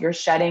yourself, you're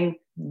shedding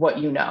what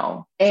you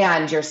know,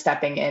 and you're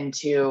stepping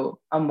into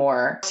a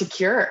more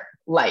secure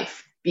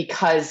life,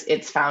 because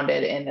it's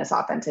founded in this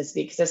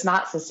authenticity, because it's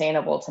not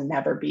sustainable to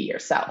never be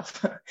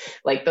yourself.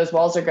 Like those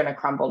walls are going to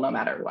crumble no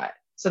matter what.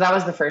 So that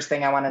was the first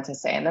thing I wanted to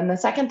say. And then the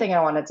second thing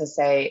I wanted to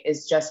say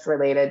is just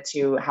related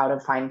to how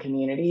to find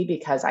community,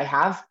 because I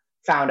have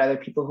found other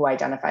people who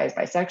identify as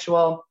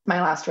bisexual.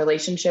 My last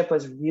relationship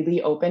was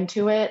really open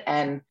to it,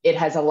 and it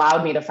has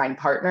allowed me to find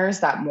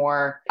partners that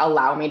more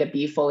allow me to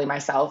be fully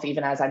myself,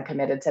 even as I'm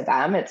committed to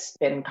them. It's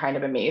been kind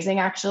of amazing,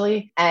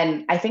 actually.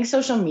 And I think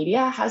social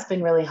media has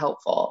been really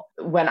helpful.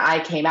 When I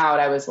came out,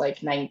 I was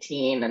like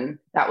 19, and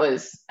that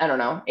was,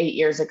 8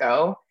 years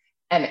ago.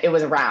 And it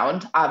was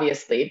around,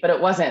 obviously, but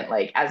it wasn't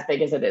like as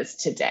big as it is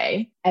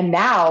today. And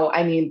now,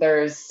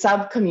 there's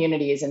sub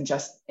communities and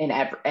just in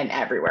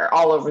everywhere,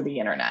 all over the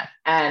internet.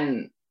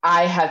 And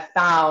I have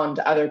found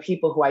other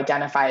people who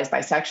identify as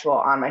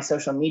bisexual on my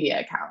social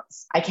media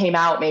accounts. I came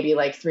out maybe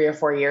like 3 or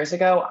 4 years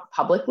ago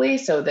publicly.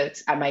 So that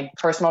my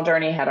personal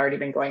journey had already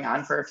been going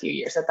on for a few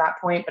years at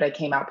that point, but I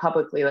came out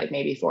publicly like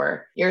maybe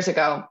 4 years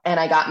ago. And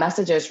I got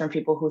messages from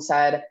people who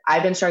said,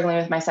 I've been struggling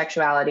with my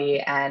sexuality,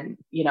 and,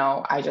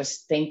 I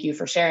just thank you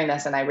for sharing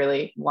this, and I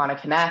really want to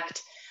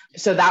connect.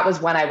 So that was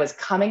when I was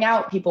coming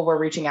out. People were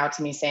reaching out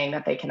to me saying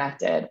that they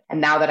connected. And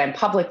now that I'm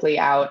publicly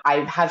out, I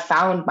have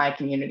found my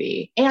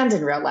community, and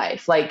in real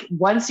life. Like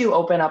once you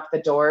open up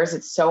the doors,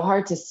 it's so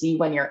hard to see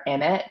when you're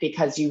in it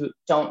because you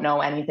don't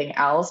know anything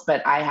else.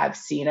 But I have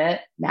seen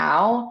it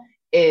now.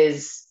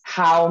 is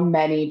how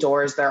many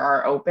doors there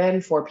are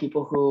open for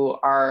people who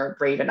are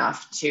brave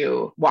enough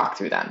to walk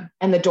through them,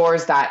 and the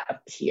doors that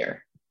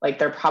appear. Like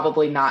they're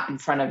probably not in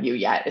front of you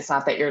yet. It's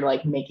not that you're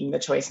like making the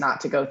choice not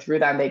to go through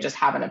them. They just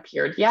haven't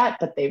appeared yet,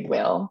 but they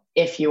will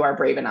if you are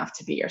brave enough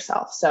to be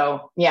yourself.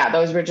 So yeah,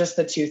 those were just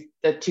the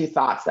two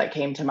thoughts that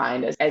came to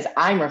mind as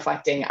I'm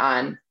reflecting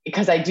on,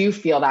 because I do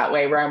feel that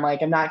way where I'm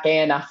like, I'm not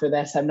gay enough for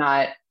this. I'm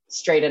not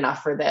straight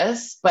enough for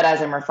this. But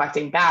as I'm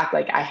reflecting back,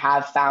 like I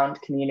have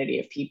found community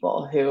of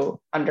people who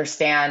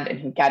understand and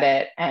who get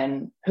it,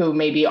 and who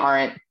maybe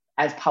aren't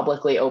as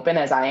publicly open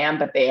as I am,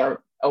 but they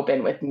are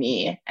open with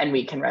me and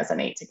we can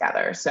resonate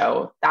together.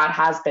 So that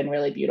has been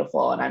really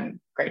beautiful. And I'm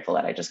grateful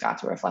that I just got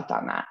to reflect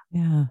on that.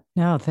 Yeah.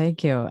 No,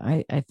 thank you.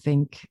 I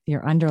think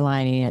you're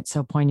underlining it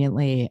so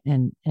poignantly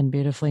and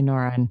beautifully,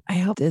 Nora. And I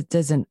hope it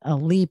doesn't a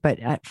leap, but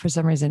for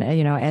some reason,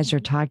 as you're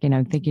talking,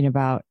 I'm thinking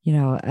about,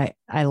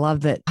 I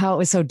love that how it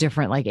was so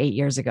different like 8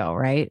 years ago.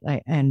 Right.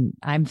 And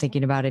I'm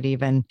thinking about it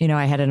even,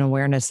 I had an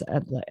awareness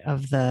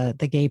of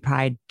the gay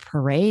pride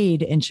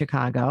parade in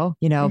Chicago,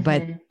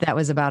 but that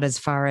was about as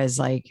far as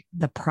like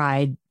the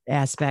pride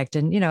aspect.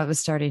 And, it was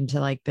starting to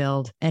like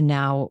build. And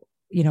now,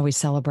 we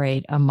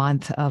celebrate a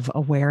month of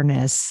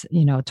awareness,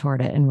 toward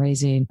it, and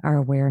raising our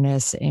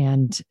awareness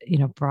and,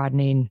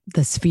 broadening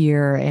the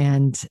sphere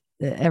and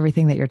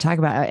everything that you're talking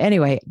about.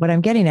 Anyway, what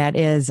I'm getting at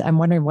is I'm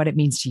wondering what it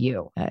means to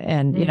you,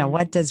 and,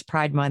 what does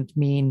Pride Month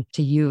mean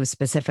to you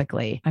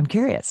specifically? I'm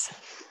curious.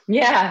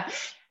 Yeah.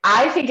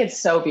 I think it's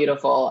so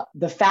beautiful.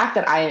 The fact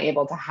that I am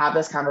able to have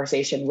this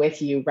conversation with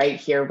you right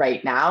here,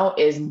 right now,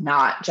 is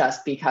not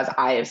just because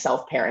I have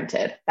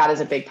self-parented. That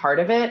is a big part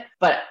of it.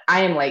 But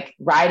I am like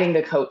riding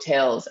the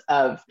coattails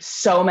of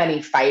so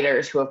many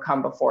fighters who have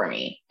come before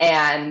me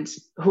and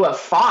who have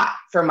fought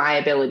for my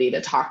ability to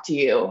talk to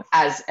you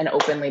as an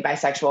openly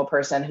bisexual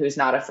person who's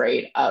not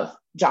afraid of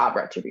job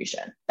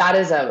retribution. That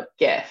is a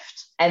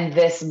gift. And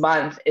this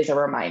month is a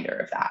reminder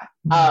of that,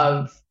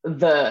 of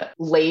the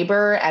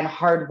labor and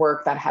hard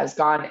work that has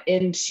gone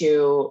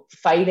into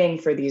fighting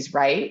for these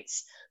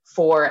rights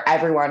for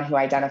everyone who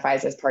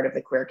identifies as part of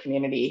the queer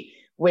community,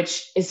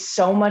 which is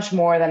so much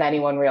more than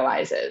anyone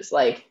realizes.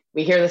 Like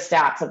we hear the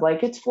stats of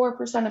like, it's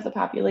 4% of the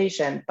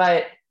population,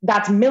 but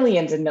that's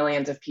millions and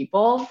millions of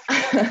people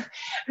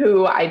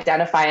who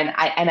identify. And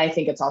I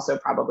think it's also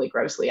probably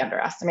grossly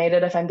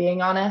underestimated, if I'm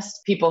being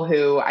honest, people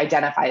who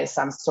identify as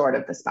some sort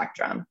of the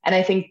spectrum. And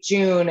I think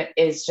June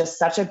is just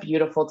such a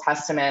beautiful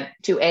testament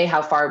to A,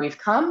 how far we've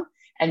come,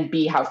 and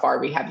B, how far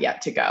we have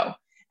yet to go.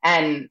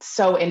 And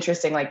so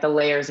interesting, like the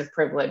layers of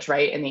privilege,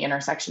 right? And the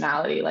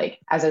intersectionality, like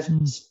as a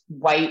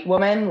white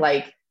woman,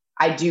 like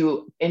I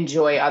do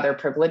enjoy other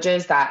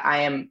privileges that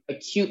I am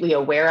acutely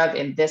aware of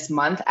in this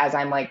month as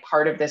I'm like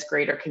part of this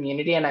greater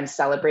community, and I'm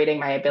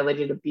celebrating my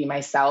ability to be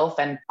myself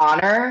and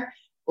honor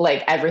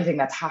like everything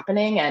that's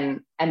happening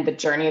and the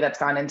journey that's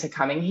gone into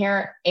coming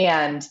here,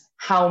 and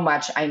how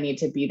much I need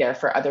to be there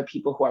for other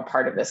people who are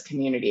part of this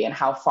community and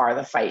how far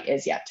the fight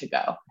is yet to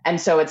go. And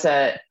so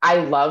I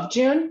love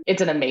June.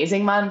 It's an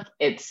amazing month.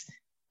 It's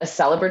a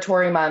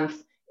celebratory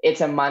month.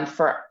 It's a month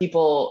for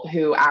people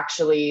who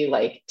actually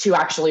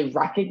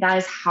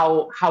recognize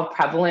how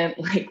prevalent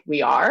like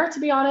we are, to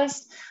be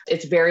honest.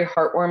 It's very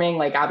heartwarming.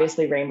 Like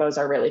obviously rainbows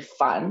are really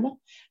fun,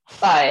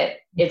 but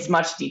it's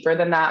much deeper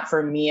than that.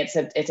 For me, it's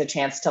a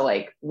chance to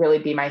like really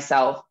be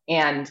myself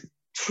and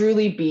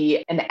truly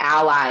be an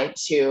ally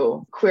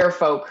to queer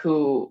folk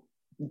who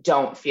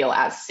don't feel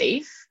as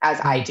safe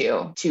as I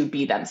do to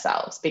be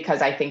themselves,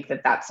 because I think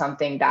that that's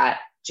something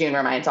that June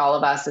reminds all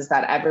of us, is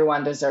that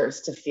everyone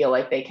deserves to feel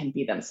like they can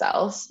be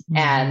themselves.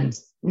 And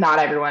not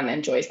everyone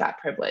enjoys that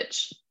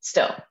privilege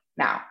still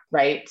now,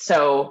 right?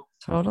 So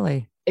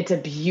totally, it's a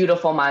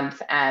beautiful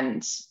month,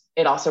 and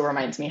it also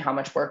reminds me how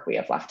much work we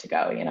have left to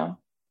go,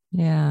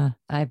 Yeah,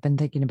 I've been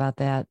thinking about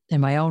that in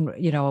my own,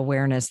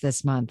 awareness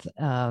this month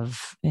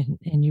of,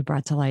 and you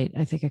brought to light,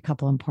 I think, a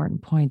couple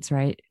important points,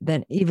 right?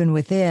 Then even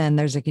within,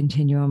 there's a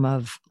continuum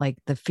of like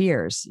the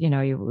fears,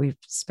 we've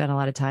spent a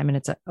lot of time, and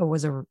it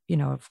was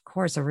of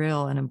course, a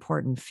real and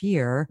important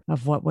fear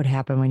of what would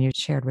happen when you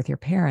shared with your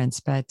parents.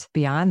 But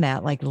beyond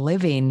that, like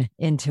living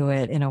into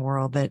it in a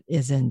world that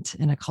isn't,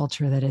 in a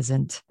culture that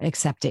isn't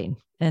accepting.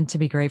 And to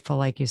be grateful,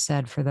 like you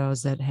said, for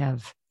those that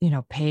have,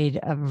 paid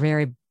a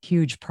very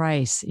huge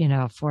price,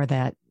 for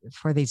that,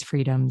 for these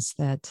freedoms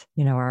that,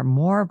 are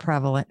more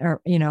prevalent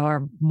or,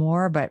 are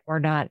more, but we're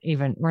not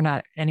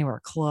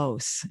anywhere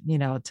close,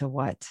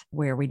 to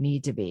where we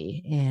need to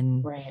be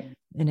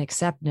in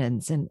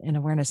acceptance and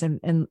awareness.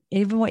 And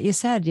even what you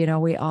said,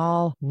 we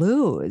all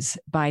lose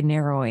by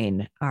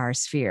narrowing our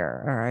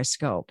sphere or our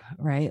scope,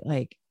 right?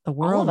 Like the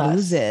world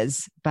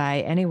loses by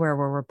anywhere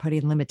where we're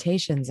putting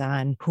limitations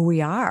on who we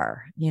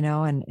are,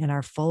 and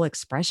our full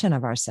expression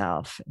of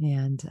ourselves.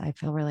 And I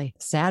feel really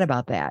sad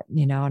about that,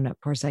 and of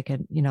course I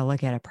could,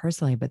 look at it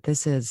personally, but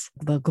this is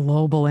the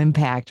global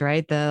impact,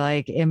 right? The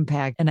like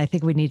impact. And I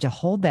think we need to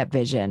hold that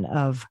vision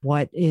of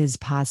what is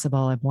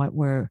possible and what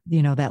we're,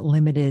 that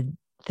limited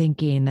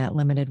thinking, that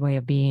limited way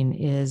of being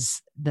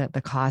is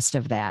the cost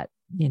of that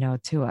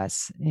to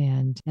us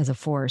and as a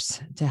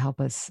force to help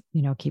us,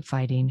 keep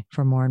fighting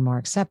for more and more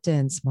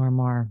acceptance, more and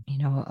more,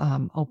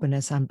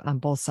 openness on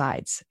both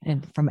sides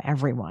and from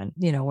everyone,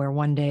 where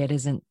one day it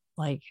isn't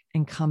like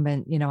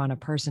incumbent, on a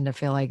person to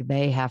feel like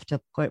they have to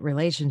put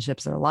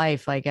relationships, their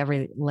life, like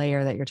every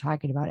layer that you're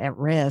talking about at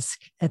risk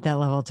at that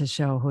level to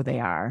show who they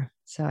are.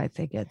 So I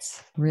think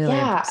it's really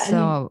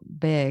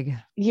big.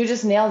 You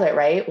just nailed it,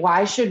 right?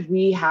 Why should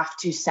we have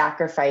to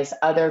sacrifice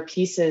other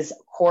pieces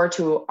core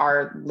to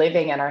our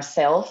living and our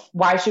self?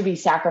 Why should we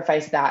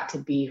sacrifice that to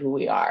be who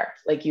we are?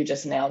 Like you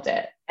just nailed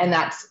it. And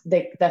that's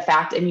the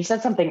fact. And you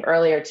said something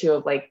earlier too,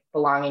 of like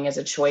belonging as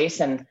a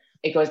choice. And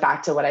it goes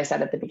back to what I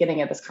said at the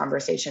beginning of this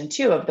conversation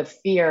too, of the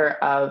fear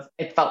of,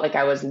 it felt like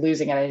I was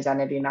losing an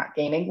identity, not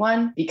gaining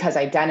one, because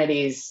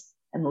identities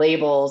and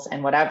labels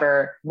and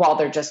whatever, while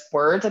they're just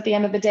words at the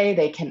end of the day,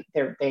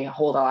 they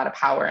hold a lot of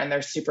power and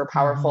they're super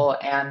powerful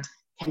and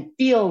can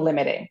feel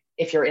limiting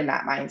if you're in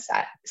that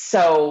mindset.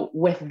 So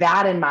with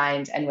that in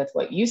mind, and with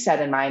what you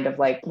said in mind of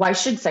like, why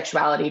should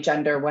sexuality,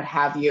 gender, what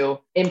have you,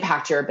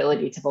 impact your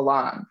ability to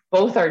belong?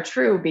 Both are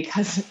true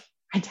because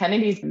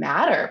identities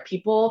matter.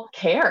 People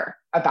care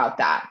about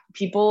that.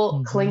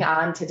 People cling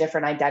on to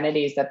different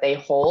identities that they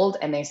hold,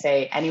 and they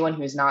say, anyone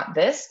who's not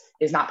this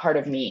is not part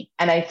of me.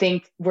 And I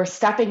think we're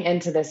stepping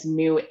into this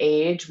new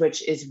age,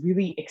 which is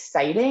really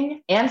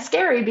exciting and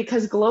scary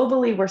because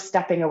globally we're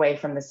stepping away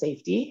from the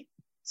safety.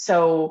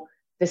 So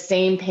the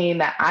same pain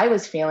that I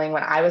was feeling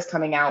when I was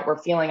coming out, we're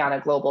feeling on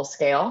a global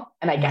scale.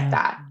 And I get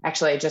that.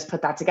 Actually, I just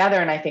put that together.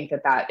 And I think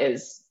that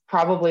is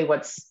probably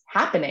what's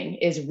happening,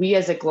 is we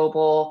as a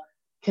global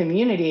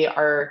community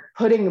are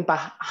putting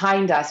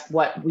behind us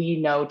what we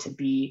know to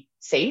be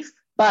safe.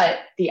 But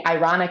the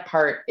ironic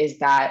part is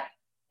that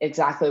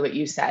exactly what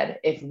you said.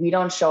 If we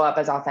don't show up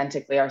as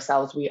authentically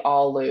ourselves, we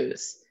all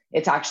lose.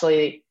 It's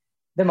actually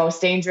the most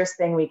dangerous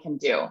thing we can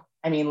do.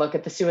 I mean, look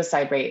at the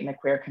suicide rate in the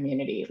queer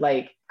community.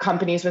 Like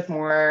companies with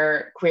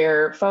more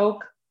queer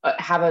folk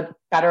have a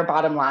better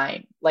bottom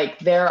line. Like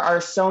there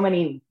are so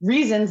many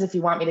reasons, if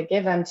you want me to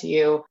give them to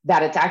you,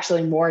 that it's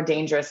actually more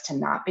dangerous to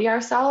not be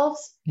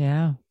ourselves.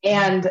 Yeah.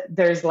 And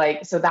there's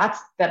like, so that's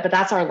that, but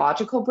that's our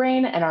logical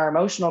brain, and our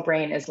emotional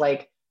brain is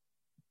like,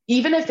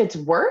 even if it's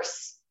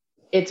worse,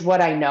 it's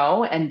what I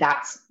know, and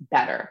that's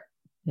better.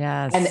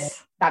 Yes. And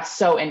that's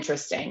so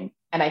interesting.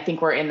 And I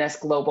think we're in this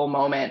global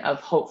moment of,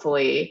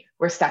 hopefully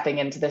we're stepping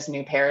into this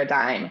new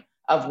paradigm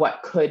of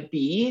what could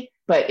be,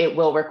 but it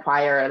will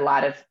require a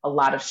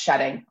lot of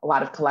shedding, a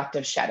lot of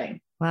collective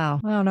shedding.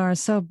 Wow. Well, Nora,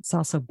 so it's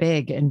also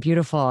big and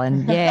beautiful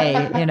and yay,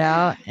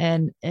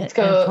 and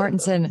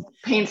importance and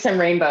paint some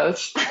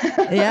rainbows.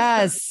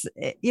 Yes.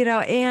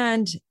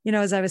 And,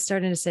 as I was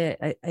starting to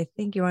say, I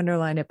think you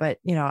underlined it, but,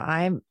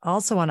 I'm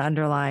also want to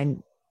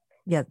underline,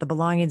 the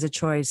belonging's a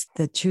choice,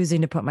 the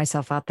choosing to put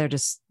myself out there,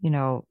 just,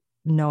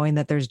 knowing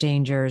that there's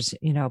dangers,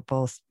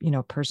 both,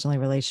 personally,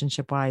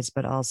 relationship wise,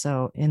 but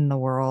also in the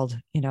world,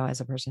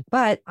 as a person.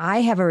 But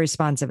I have a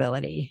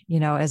responsibility,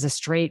 as a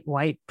straight,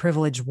 white,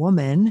 privileged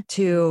woman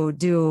to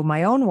do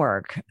my own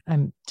work.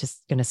 I'm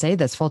just going to say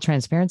this, full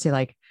transparency.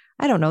 Like,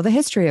 I don't know the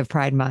history of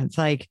Pride Month.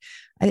 Like,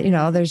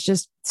 there's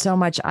just so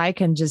much I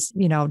can just,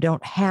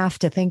 don't have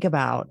to think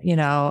about,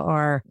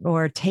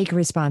 or take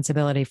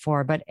responsibility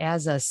for. But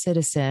as a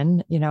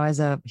citizen, as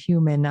a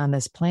human on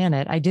this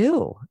planet, I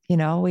do,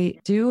 we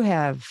do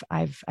have,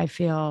 I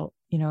feel,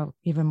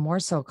 even more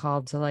so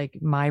called to like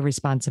my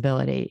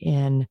responsibility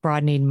in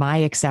broadening my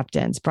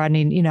acceptance,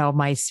 broadening,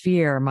 my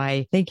sphere,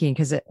 my thinking.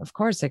 Cause of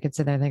course I could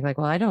sit there and think like,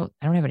 well, I don't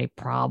have any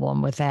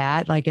problem with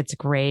that. Like it's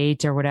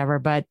great or whatever,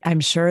 but I'm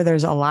sure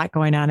there's a lot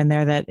going on in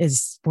there that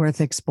is worth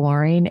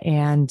exploring.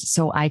 And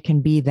so I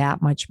can be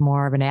that much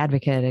more of an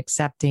advocate,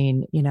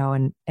 accepting,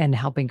 and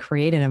helping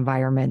create an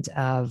environment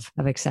of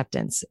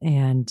acceptance.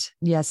 And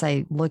yes,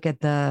 I look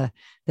at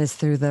this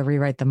through the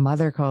Rewrite the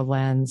Mother Code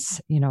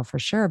lens, for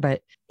sure.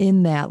 But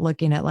in that,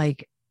 looking at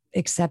like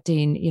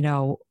accepting,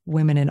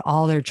 women in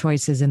all their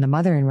choices in the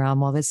mothering realm.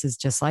 Well, this is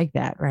just like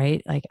that,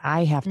 right? Like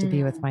I have to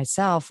be with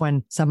myself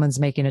when someone's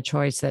making a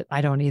choice that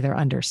I don't either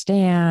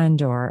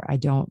understand or I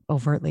don't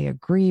overtly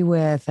agree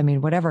with. I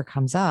mean, whatever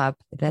comes up,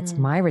 that's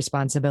my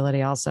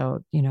responsibility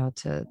also,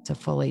 to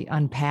fully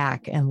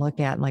unpack and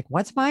look at like,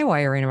 what's my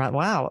wiring around?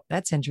 Wow,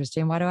 that's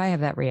interesting. Why do I have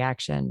that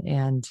reaction?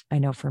 And I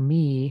know for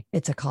me,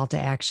 it's a call to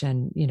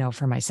action,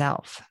 for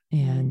myself.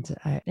 And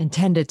I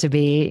intend it to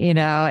be,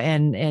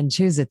 and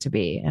choose it to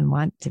be and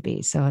want to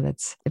be. So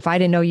that's, if I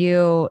didn't know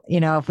you,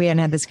 if we hadn't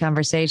had this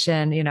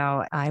conversation,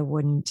 I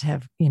wouldn't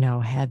have,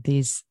 had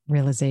these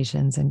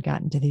realizations and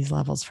gotten to these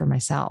levels for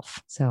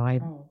myself. So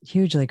I'm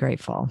hugely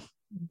grateful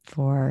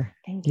for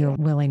your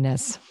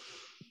willingness.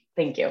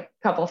 Thank you.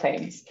 Couple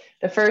things.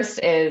 The first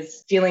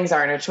is feelings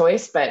aren't a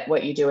choice, but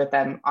what you do with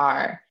them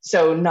are.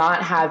 So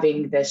not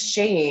having this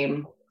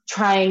shame,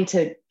 trying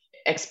to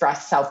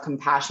express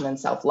self-compassion and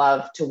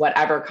self-love to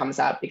whatever comes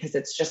up, because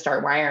it's just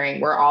our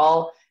wiring. We're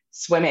all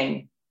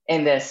swimming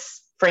in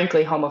this,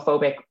 frankly,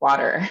 homophobic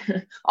water.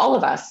 All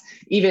of us.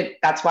 Even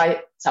that's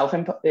why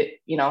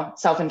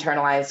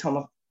self-internalized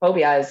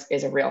phobia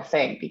is a real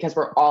thing because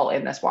we're all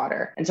in this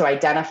water. And so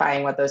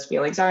identifying what those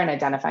feelings are and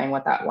identifying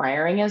what that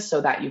wiring is so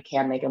that you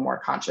can make a more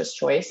conscious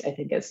choice, I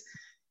think is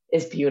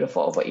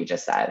beautiful what you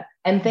just said.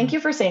 And thank you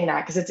for saying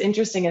that, because it's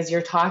interesting as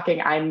you're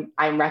talking, I'm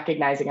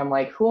recognizing, I'm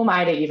like, who am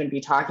I to even be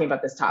talking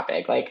about this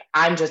topic? Like,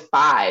 I'm just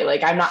bi.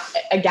 Like, I'm not,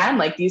 again,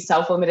 like these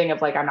self-limiting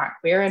of like, I'm not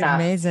queer enough.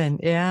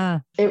 Amazing. Yeah.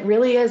 It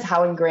really is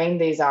how ingrained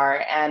these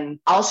are. And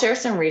I'll share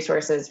some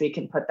resources. We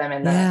can put them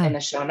in the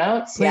show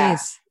notes. Please. Yeah.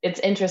 It's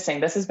interesting.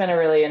 This has been a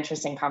really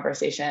interesting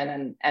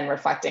conversation and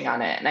reflecting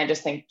on it. And I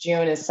just think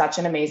June is such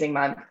an amazing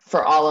month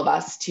for all of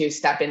us to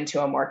step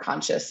into a more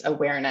conscious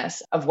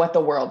awareness of what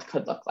the world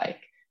could look like.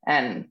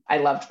 And I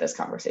loved this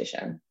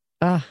conversation.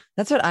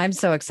 That's what I'm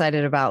so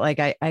excited about. Like,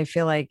 I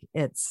feel like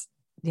it's,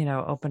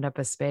 opened up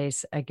a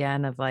space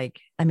again of like,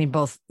 I mean,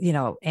 both,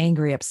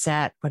 angry,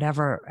 upset,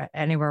 whatever,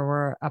 anywhere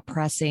we're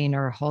oppressing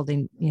or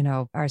holding,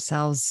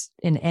 ourselves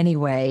in any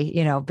way,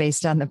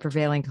 based on the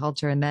prevailing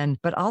culture. And then,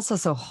 but also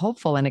so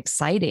hopeful and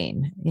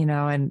exciting,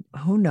 and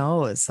who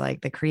knows,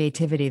 like the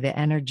creativity, the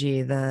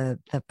energy, the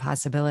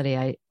possibility.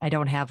 I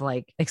don't have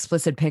like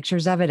explicit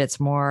pictures of it. It's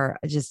more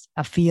just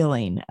a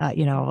feeling,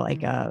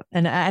 like,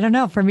 and I don't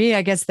know, for me,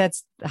 I guess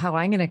that's how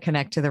I'm going to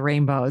connect to the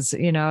rainbows.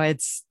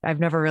 I've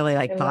never really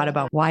like thought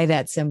about why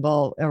that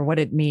symbol or what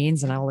it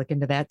means. And I'll look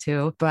into that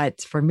too.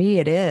 But for me,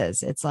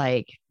 it's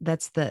like,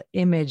 that's the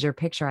image or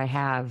picture I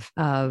have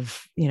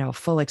of,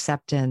 full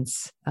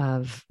acceptance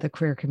of the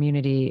queer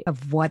community,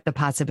 of what the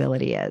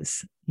possibility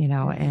is,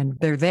 and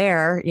they're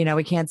there,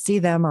 we can't see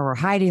them or we're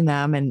hiding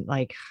them. And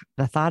like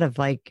the thought of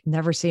like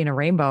never seeing a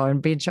rainbow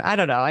and being, I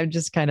don't know, I'm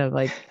just kind of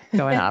like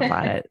going off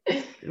on it,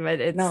 but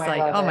it's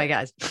my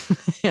gosh.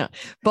 Yeah.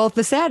 Both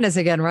the sadness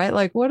again, right?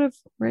 Like, what if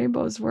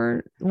rainbows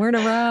weren't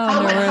around?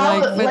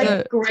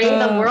 How great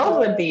the world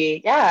would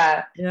be.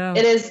 Yeah.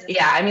 It is.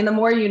 Yeah. I mean, the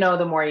more you know,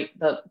 the more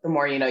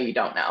you know, you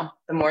don't know.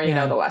 The more you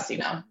know, the less you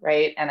know.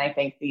 Right. And I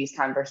think these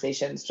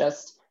conversations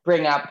just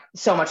bring up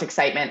so much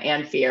excitement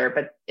and fear,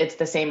 but it's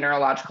the same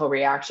neurological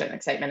reaction,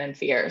 excitement and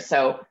fear.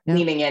 So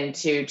leaning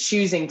into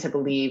choosing to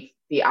believe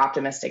the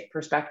optimistic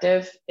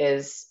perspective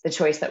is the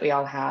choice that we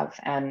all have.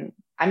 And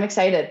I'm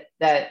excited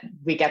that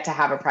we get to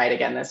have a Pride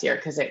again this year,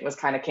 because it was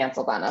kind of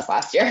canceled on us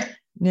last year.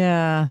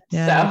 Yeah.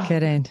 No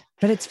kidding.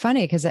 But it's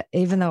funny because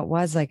even though it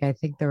was like, I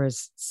think there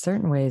was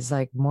certain ways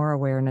like more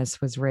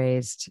awareness was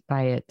raised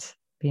by it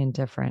being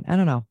different. I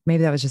don't know.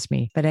 Maybe that was just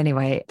me. But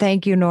anyway,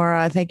 thank you,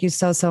 Nora. Thank you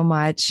so, so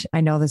much.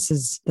 I know this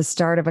is the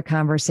start of a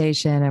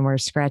conversation and we're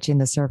scratching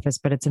the surface,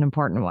 but it's an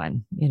important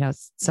one.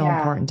 It's so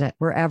important to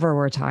wherever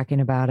we're talking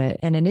about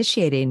it and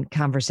initiating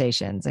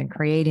conversations and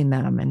creating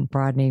them and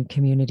broadening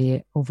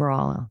community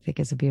overall, I think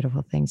is a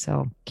beautiful thing.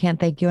 So can't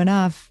thank you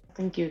enough.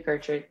 Thank you,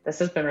 Gertrude. This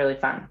has been really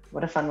fun.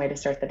 What a fun way to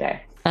start the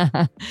day.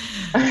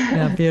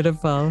 Yeah,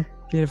 beautiful,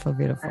 beautiful,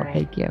 beautiful. Right.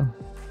 Thank you.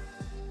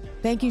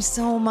 Thank you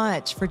so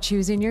much for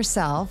choosing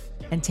yourself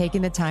and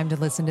taking the time to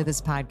listen to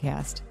this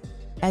podcast.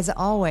 As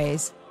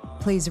always,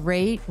 please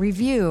rate,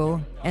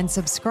 review, and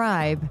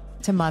subscribe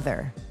to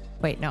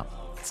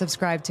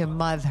subscribe to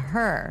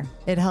Mother.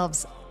 It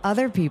helps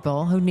other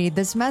people who need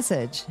this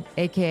message,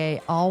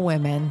 aka all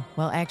women,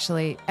 well,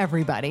 actually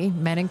everybody,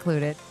 men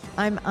included.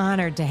 I'm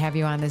honored to have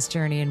you on this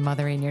journey in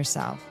mothering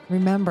yourself.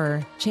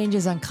 Remember, change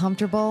is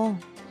uncomfortable,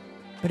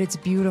 but it's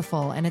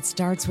beautiful, and it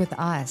starts with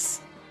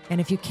us. And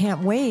if you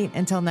can't wait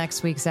until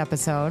next week's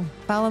episode,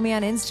 follow me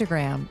on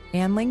Instagram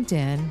and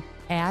LinkedIn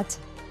at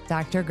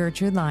Dr.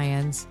 Gertrude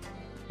Lyons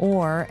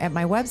or at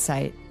my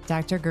website,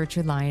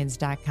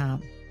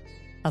 drgertrudelyons.com.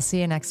 I'll see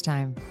you next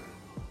time.